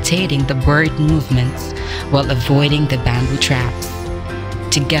imitating the bird movements while avoiding the bamboo traps.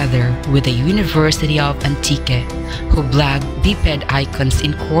 Together with the University of Antique, Hublag Biped Icons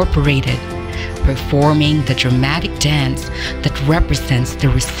Incorporated, performing the dramatic dance that represents the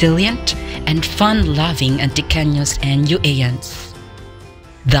resilient and fun-loving Antiqueños and UANs.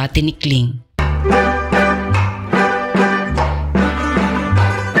 The Tinikling.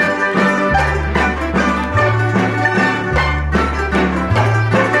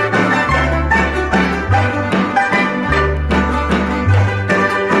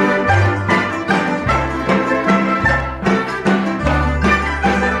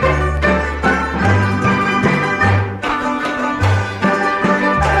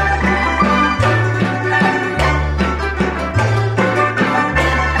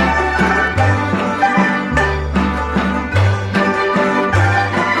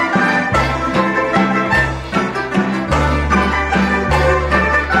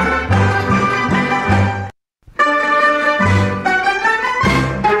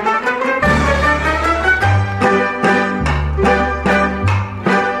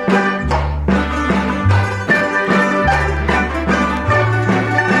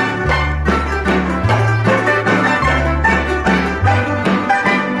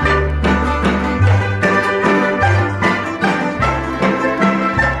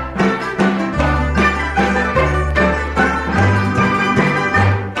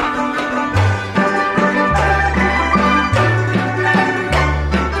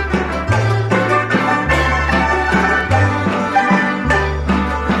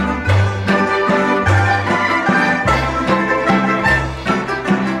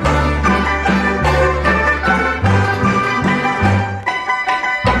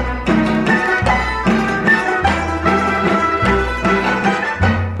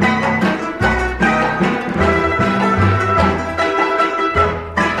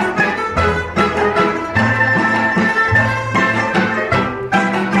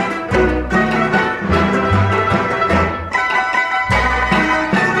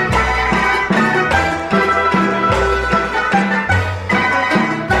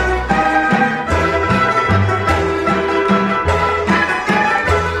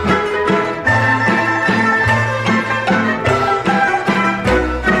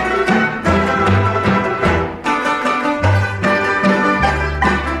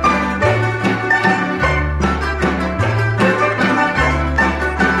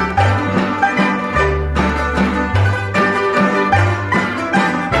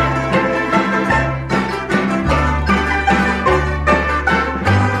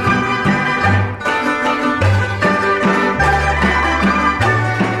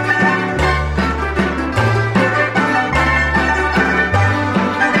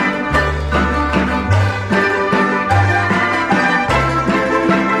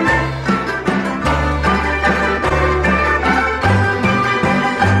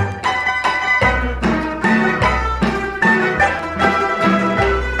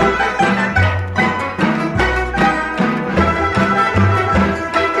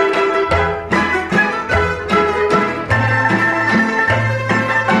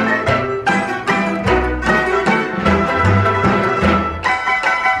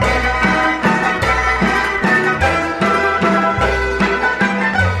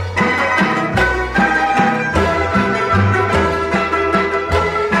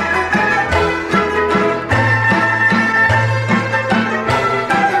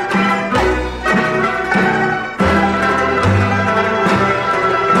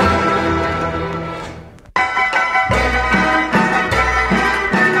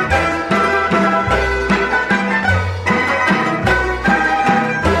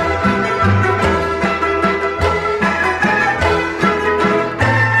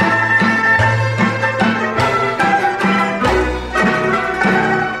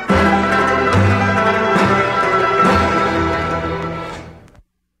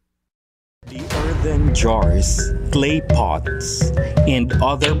 Earthen jars, clay pots, and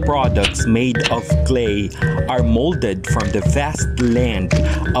other products made of clay are molded from the vast land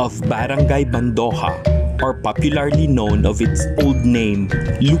of Barangay Bandoha, or popularly known of its old name,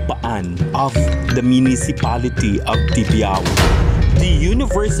 Lupaan, of the municipality of Tibiao. The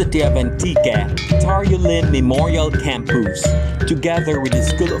University of Antique Taryolin Memorial Campus, together with the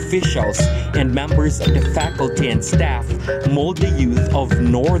school officials and members of the faculty and staff, mold the youth of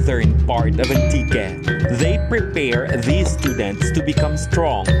northern part of Antique. They prepare these students to become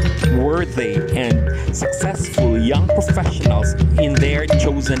strong, worthy, and successful young professionals in their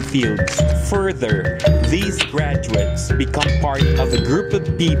chosen fields. Further, these graduates become part of a group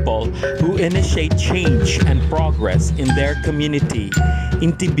of people who initiate change and progress in their community,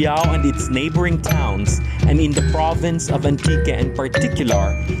 in Tibiao and its neighboring towns, and in the province of Antique in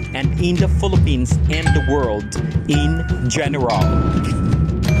particular, and in the Philippines and the world in general.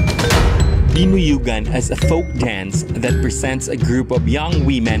 Binuyugan is a folk dance that presents a group of young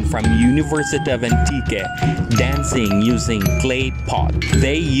women from University of Antique dancing using clay pot.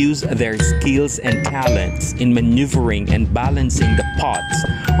 They use their skills and talents in maneuvering and balancing the pots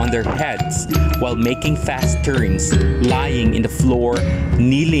on their heads while making fast turns, lying in the floor,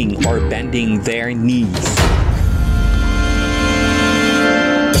 kneeling or bending their knees.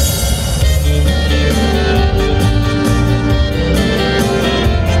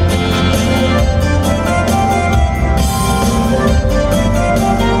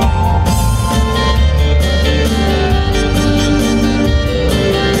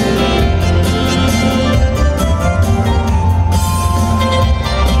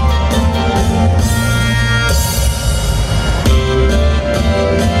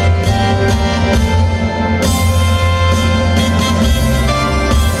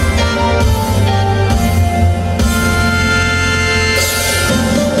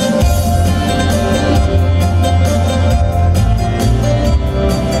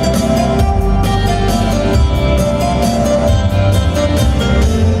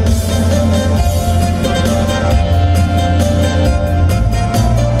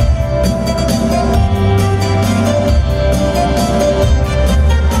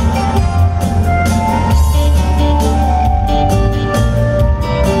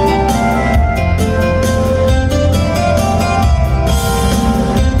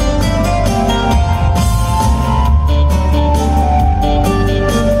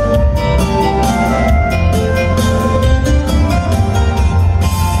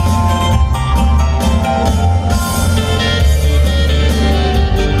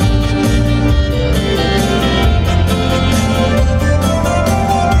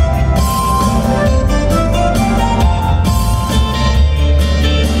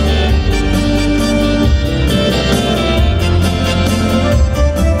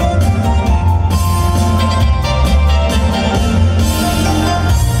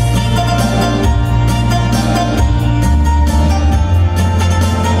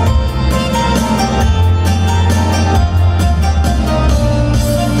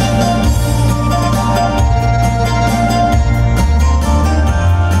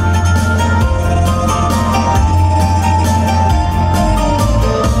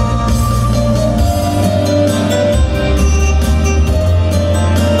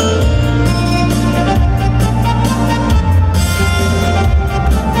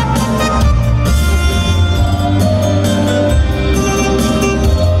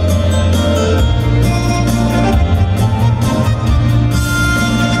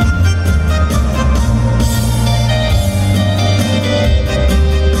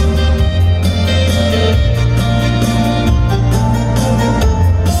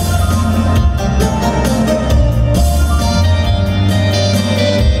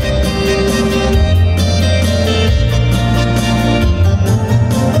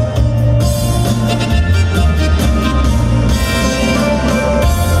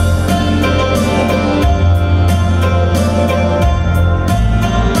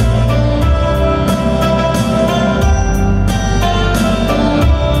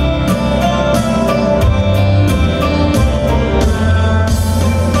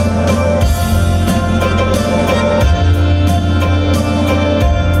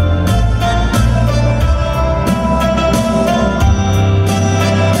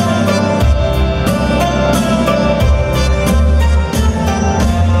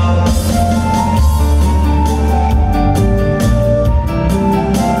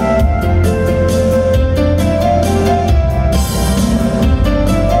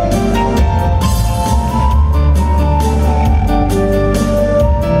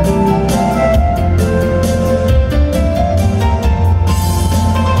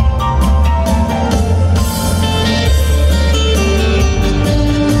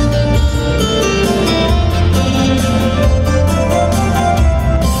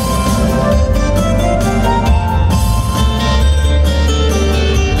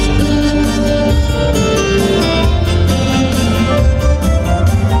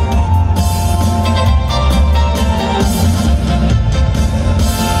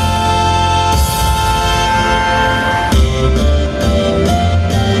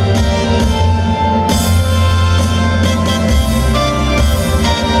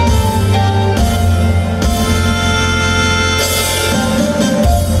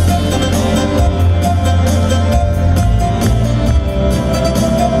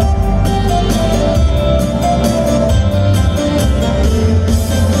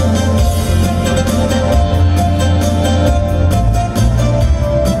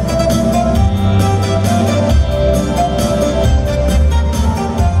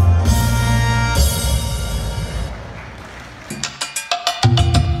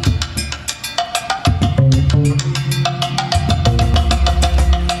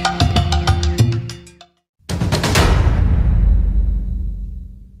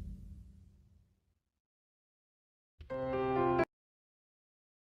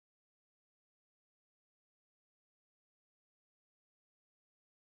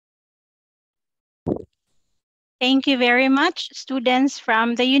 Thank you very much, students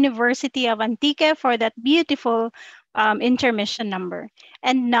from the University of Antique, for that beautiful intermission number.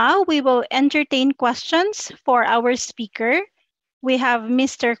 And now we will entertain questions for our speaker. We have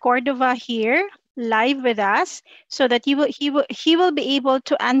Mr. Cordova here live with us so that he will be able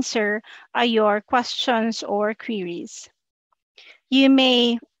to answer your questions or queries. You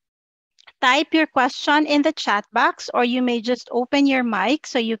may type your question in the chat box, or you may just open your mic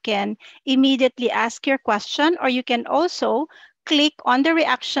so you can immediately ask your question, or you can also click on the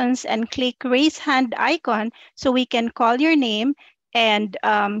reactions and click raise hand icon so we can call your name, and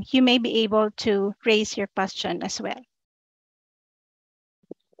you may be able to raise your question as well.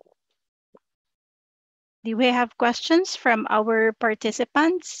 Do we have questions from our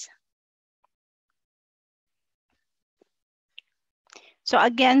participants? So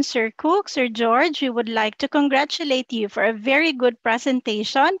again, Sir Cook, Sir George, we would like to congratulate you for a very good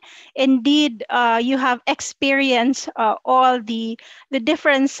presentation. Indeed, you have experienced all the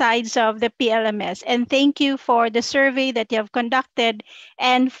different sides of the PLMS. And thank you for the survey that you have conducted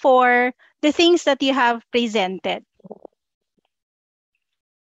and for the things that you have presented.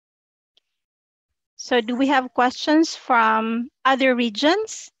 So do we have questions from other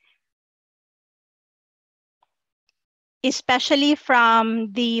regions? Especially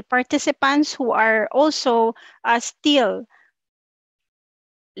from the participants who are also still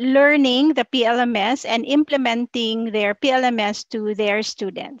learning the PLMS and implementing their PLMS to their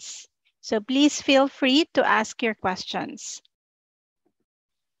students. So please feel free to ask your questions.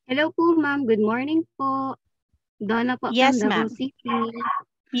 Hello po, ma'am. Good morning po. Donna po Yes, from ma'am. Davao City.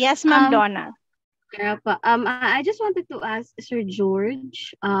 Yes, ma'am, Donna. I just wanted to ask Sir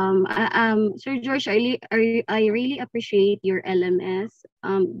George. Sir George, I really appreciate your LMS.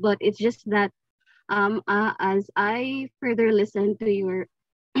 But it's just that as I further listened to your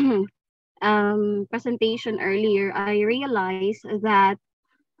presentation earlier, I realized that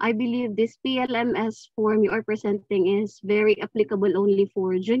I believe this PLMS form you are presenting is very applicable only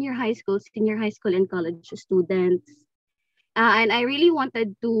for junior high school, senior high school, and college students. And I really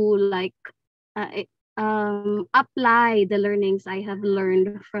wanted to apply the learnings I have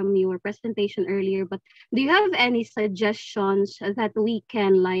learned from your presentation earlier. But do you have any suggestions that we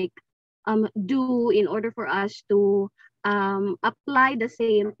can do in order for us to apply the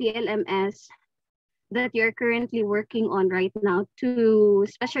same PLMS that you're currently working on right now to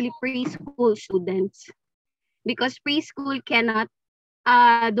especially preschool students? Because preschool cannot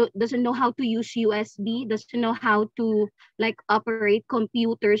doesn't know how to use USB, doesn't know how to operate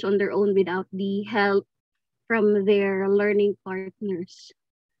computers on their own without the help from their learning partners.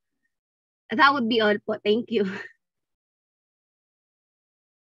 That would be all po. Thank you.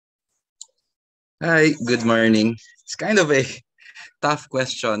 Hi, good morning. It's kind of a tough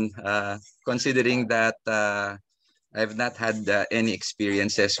question, considering that I've not had any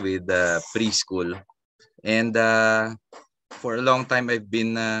experiences with preschool. And for a long time, I've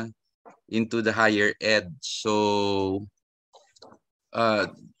been into the higher ed. So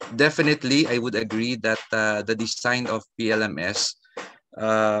definitely, I would agree that the design of PLMS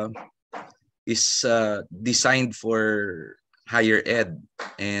is designed for higher ed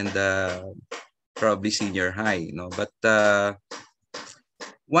and probably senior high. But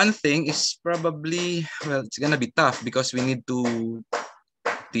one thing is probably, well, it's gonna be tough because we need to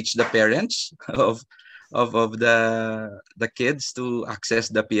teach the parents of the kids to access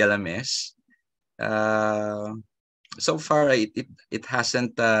the PLMS. So far, it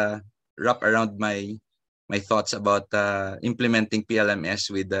hasn't wrapped around my thoughts about implementing PLMS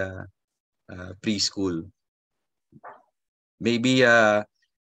with preschool. Maybe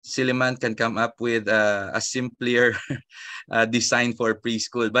Silliman can come up with a simpler design for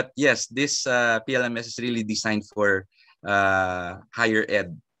preschool. But yes, this PLMS is really designed for higher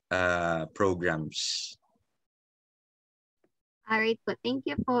ed programs. All right, but thank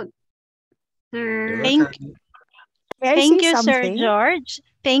you po, sir. Thank you, Sir George.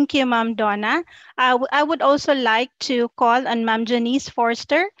 Thank you, Ma'am Donna. I would also like to call on Ma'am Janice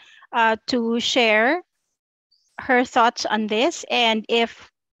Forster to share her thoughts on this. And if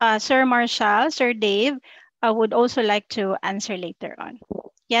Sir Marshall, Sir Dave would also like to answer later on.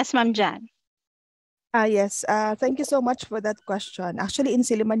 Yes, Ma'am Jan. Yes, thank you so much for that question. Actually, in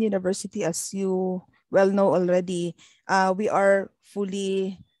Silliman University, as you well know already, we are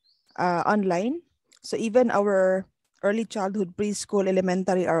fully online. So even our early childhood, preschool,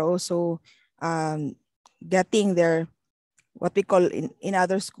 elementary are also getting their, what we call in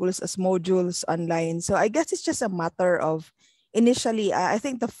other schools as modules online. So I guess it's just a matter of initially, I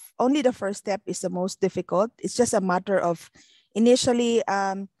think only the first step is the most difficult. It's just a matter of initially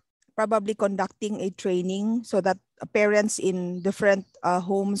probably conducting a training so that parents in different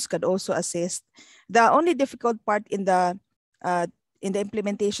homes could also assist. The only difficult part in the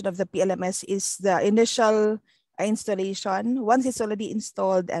implementation of the PLMS is the initial installation. Once it's already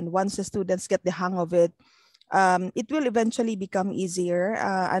installed and once the students get the hang of it, it will eventually become easier,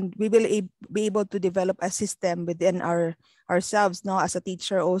 and we will be able to develop a system within ourselves now as a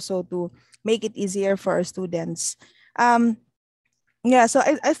teacher also to make it easier for our students. Yeah, so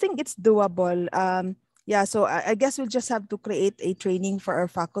I think it's doable. Yeah, so I guess we'll just have to create a training for our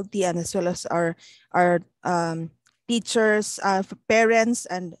faculty and as well as our teachers, parents,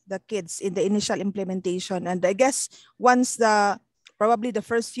 and the kids in the initial implementation. And I guess once probably the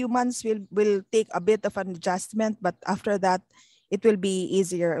first few months will take a bit of an adjustment, but after that, it will be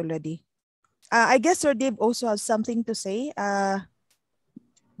easier already. I guess Sir Dave also has something to say,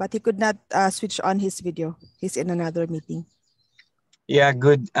 but he could not switch on his video. He's in another meeting. Yeah,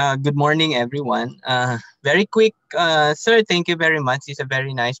 good morning, everyone. Very quick, sir, thank you very much. It's a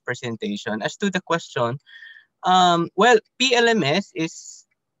very nice presentation. As to the question, well, PLMS is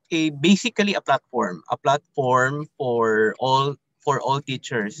basically a platform for all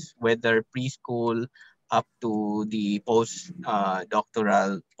teachers, whether preschool up to the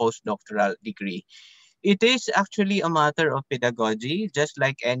postdoctoral degree. It is actually a matter of pedagogy, just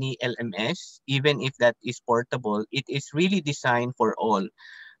like any LMS, even if that is portable, it is really designed for all.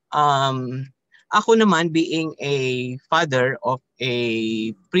 Ako naman, being a father of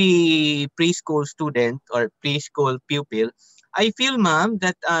a preschool student or preschool pupil, I feel, ma'am,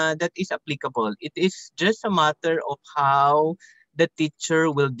 that that is applicable. It is just a matter of how the teacher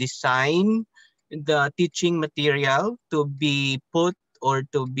will design the teaching material to be put or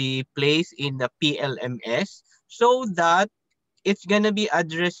to be placed in the PLMS so that it's gonna be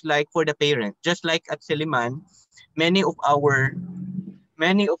addressed like for the parent. Just like at Siliman, many of our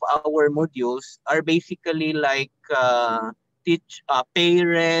modules are basically like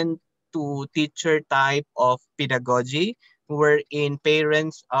parent to teacher type of pedagogy, wherein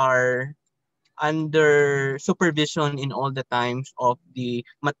parents are under supervision in all the times of the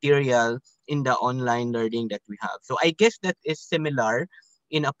material in the online learning that we have. So I guess that is similar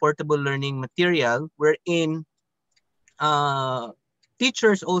in a portable learning material, wherein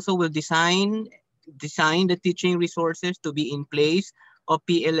teachers also will design the teaching resources to be in place of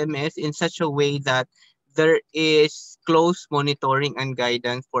PLMS in such a way that there is close monitoring and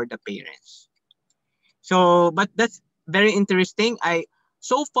guidance for the parents. So, but that's very interesting.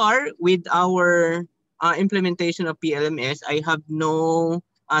 So far with our implementation of PLMS, I have no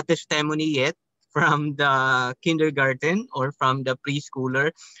testimony yet from the kindergarten or from the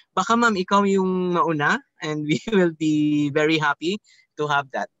preschooler. Baka ma'am, ikaw yung mauna and we will be very happy to have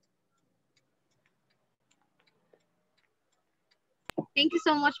that. Thank you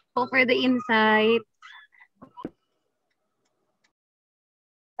so much, Paul, for the insight.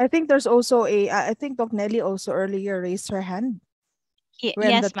 I think there's also I think Doc Nelly also earlier raised her hand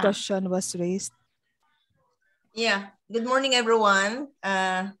when Yes, that ma'am. question was raised. Yeah. Good morning, everyone.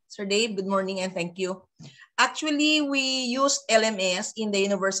 Sir Dave, good morning and thank you. Actually, we used LMS in the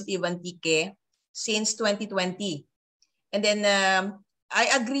University of Antique since 2020. And then I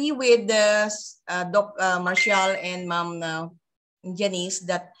agree with Doc Marshall and Ma'am Janice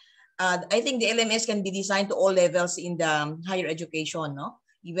that I think the LMS can be designed to all levels in the higher education, no?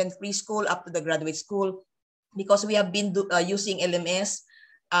 Even preschool up to the graduate school, because we have been using LMS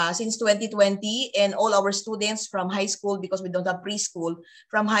since 2020, and all our students from high school, because we don't have preschool,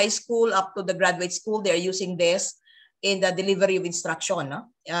 from high school up to the graduate school, they're using this in the delivery of instruction, no?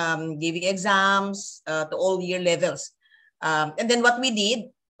 Giving exams to all year levels. And then what we did,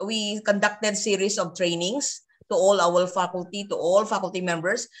 we conducted series of trainings to all our faculty, to all faculty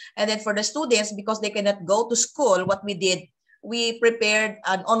members. And then for the students, because they cannot go to school, what we did, we prepared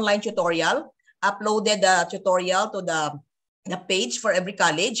an online tutorial, uploaded the tutorial to the page for every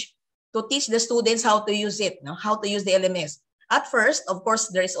college to teach the students how to use it, no? How to use the LMS. At first, of course,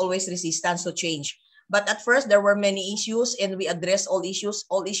 there is always resistance to change. But at first, there were many issues and we addressed all issues.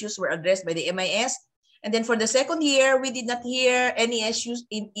 All issues were addressed by the MIS. And then for the second year, we did not hear any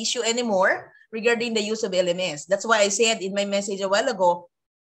issue anymore regarding the use of LMS. That's why I said in my message a while ago,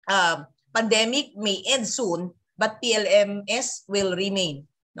 pandemic may end soon, but PLMS will remain.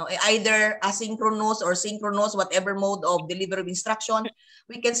 No, either asynchronous or synchronous, whatever mode of delivery of instruction,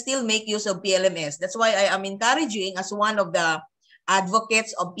 we can still make use of PLMS. That's why I am encouraging, as one of the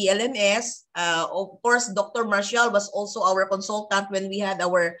advocates of PLMS. Of course, Dr. Marshall was also our consultant when we had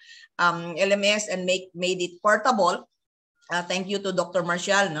our LMS and made it portable. Thank you to Dr.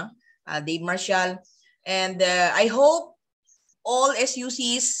 Marshall, Dave Marshall. And I hope all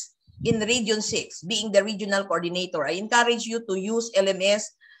SUCs in Region 6, being the regional coordinator, I encourage you to use LMS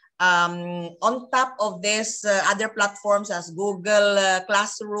on top of this other platforms as Google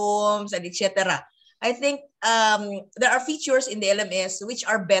Classrooms and etc. I think there are features in the LMS which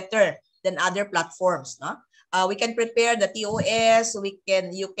are better than other platforms. No? We can prepare the TOS.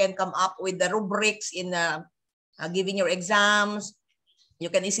 You can come up with the rubrics in giving your exams. You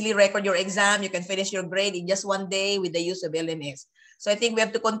can easily record your exam. You can finish your grade in just one day with the use of LMS. So I think we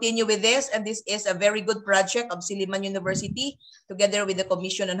have to continue with this, and this is a very good project of Silliman University together with the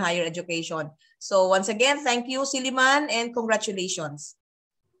Commission on Higher Education. So once again, thank you, Silliman, and congratulations.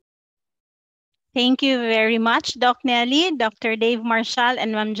 Thank you very much, Doc Nelly, Dr. Dave Marshall,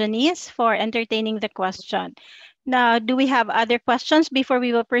 and Ma'am Janice for entertaining the question. Now, do we have other questions before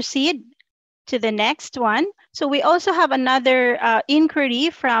we will proceed to the next one? So we also have another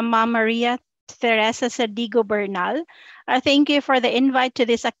inquiry from Ma'am Maria Teresa Sadigo Bernal. Thank you for the invite to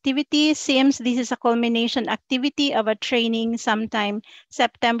this activity. Seems this is a culmination activity of a training sometime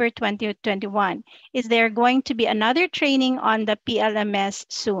September 2021. Is there going to be another training on the PLMS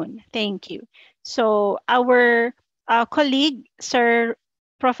soon? Thank you. So our colleague, Sir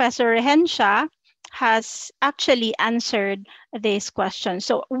Professor Hensha, has actually answered this question.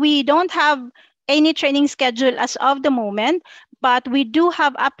 So we don't have any training schedule as of the moment, but we do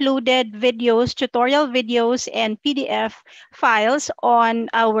have uploaded videos, tutorial videos, and PDF files on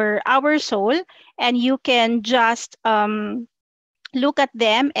our Soul, and you can just look at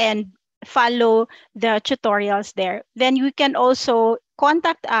them and follow the tutorials there. Then you can also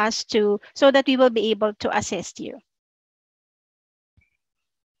contact us so that we will be able to assist you.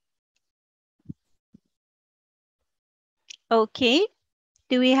 Okay,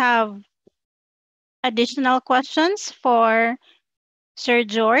 do we have additional questions for Sir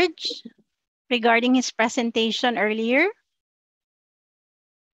George regarding his presentation earlier?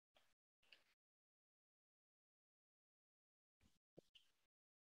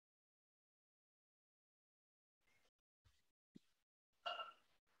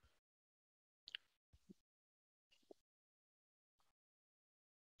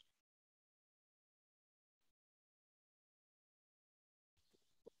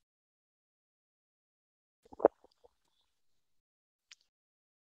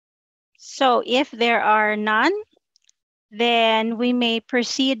 So if there are none, then we may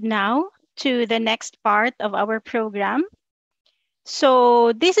proceed now to the next part of our program.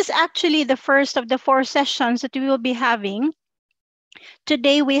 So this is actually the first of the 4 sessions that we will be having.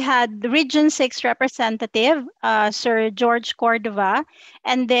 Today we had the Region 6 representative, Sir George Cordova,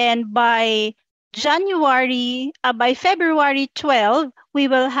 and then by February 12, we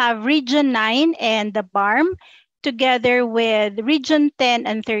will have Region 9 and the BARM, together with Region 10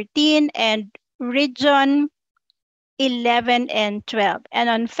 and 13 and Region 11 and 12. And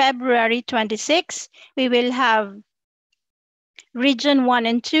on February 26, we will have Region 1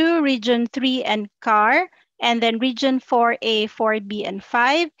 and 2, Region 3 and CAR, and then Region 4A, 4B, and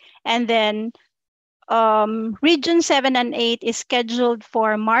 5. And then Region 7 and 8 is scheduled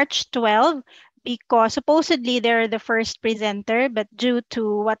for March 12 because supposedly they're the first presenter, but due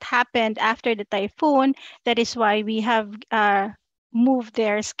to what happened after the typhoon, that is why we have moved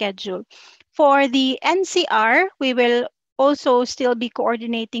their schedule. For the NCR, we will also still be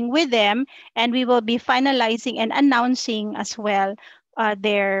coordinating with them, and we will be finalizing and announcing as well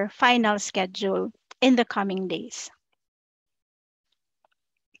their final schedule in the coming days.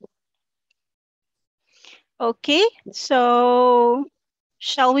 Okay, so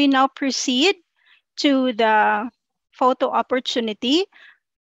shall we now proceed to the photo opportunity?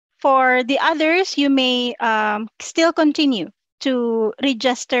 For the others, you may still continue to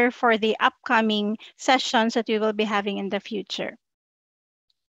register for the upcoming sessions that we will be having in the future.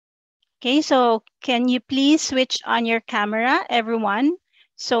 Okay, so can you please switch on your camera, everyone,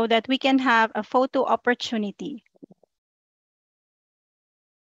 so that we can have a photo opportunity.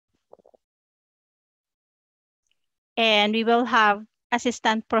 And we will have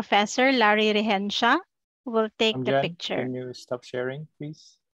Assistant Professor Larry Rehensha who will take the Jen, picture. can you stop sharing,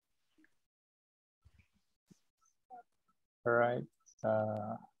 please? All right.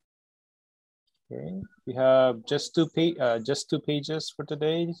 Okay, we have just two pages for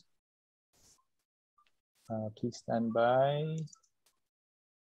today. Please stand by.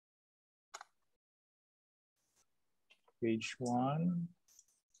 Page 1.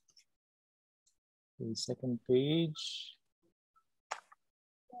 The second page.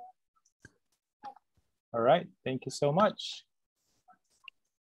 All right, thank you so much.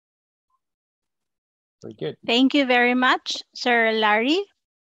 Very good. Thank you very much, Sir Larry.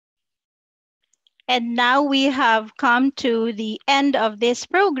 And now we have come to the end of this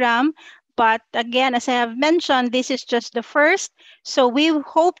program. But again, as I have mentioned, this is just the first. So we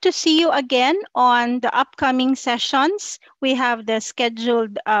hope to see you again on the upcoming sessions. We have the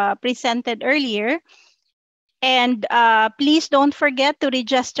scheduled presented earlier. And please don't forget to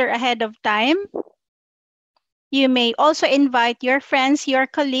register ahead of time. You may also invite your friends, your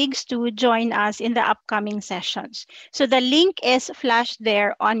colleagues to join us in the upcoming sessions. So the link is flashed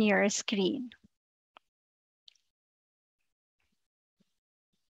there on your screen.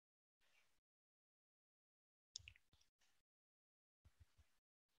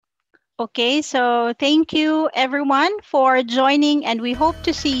 Okay, so thank you everyone for joining, and we hope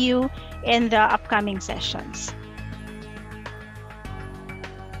to see you in the upcoming sessions.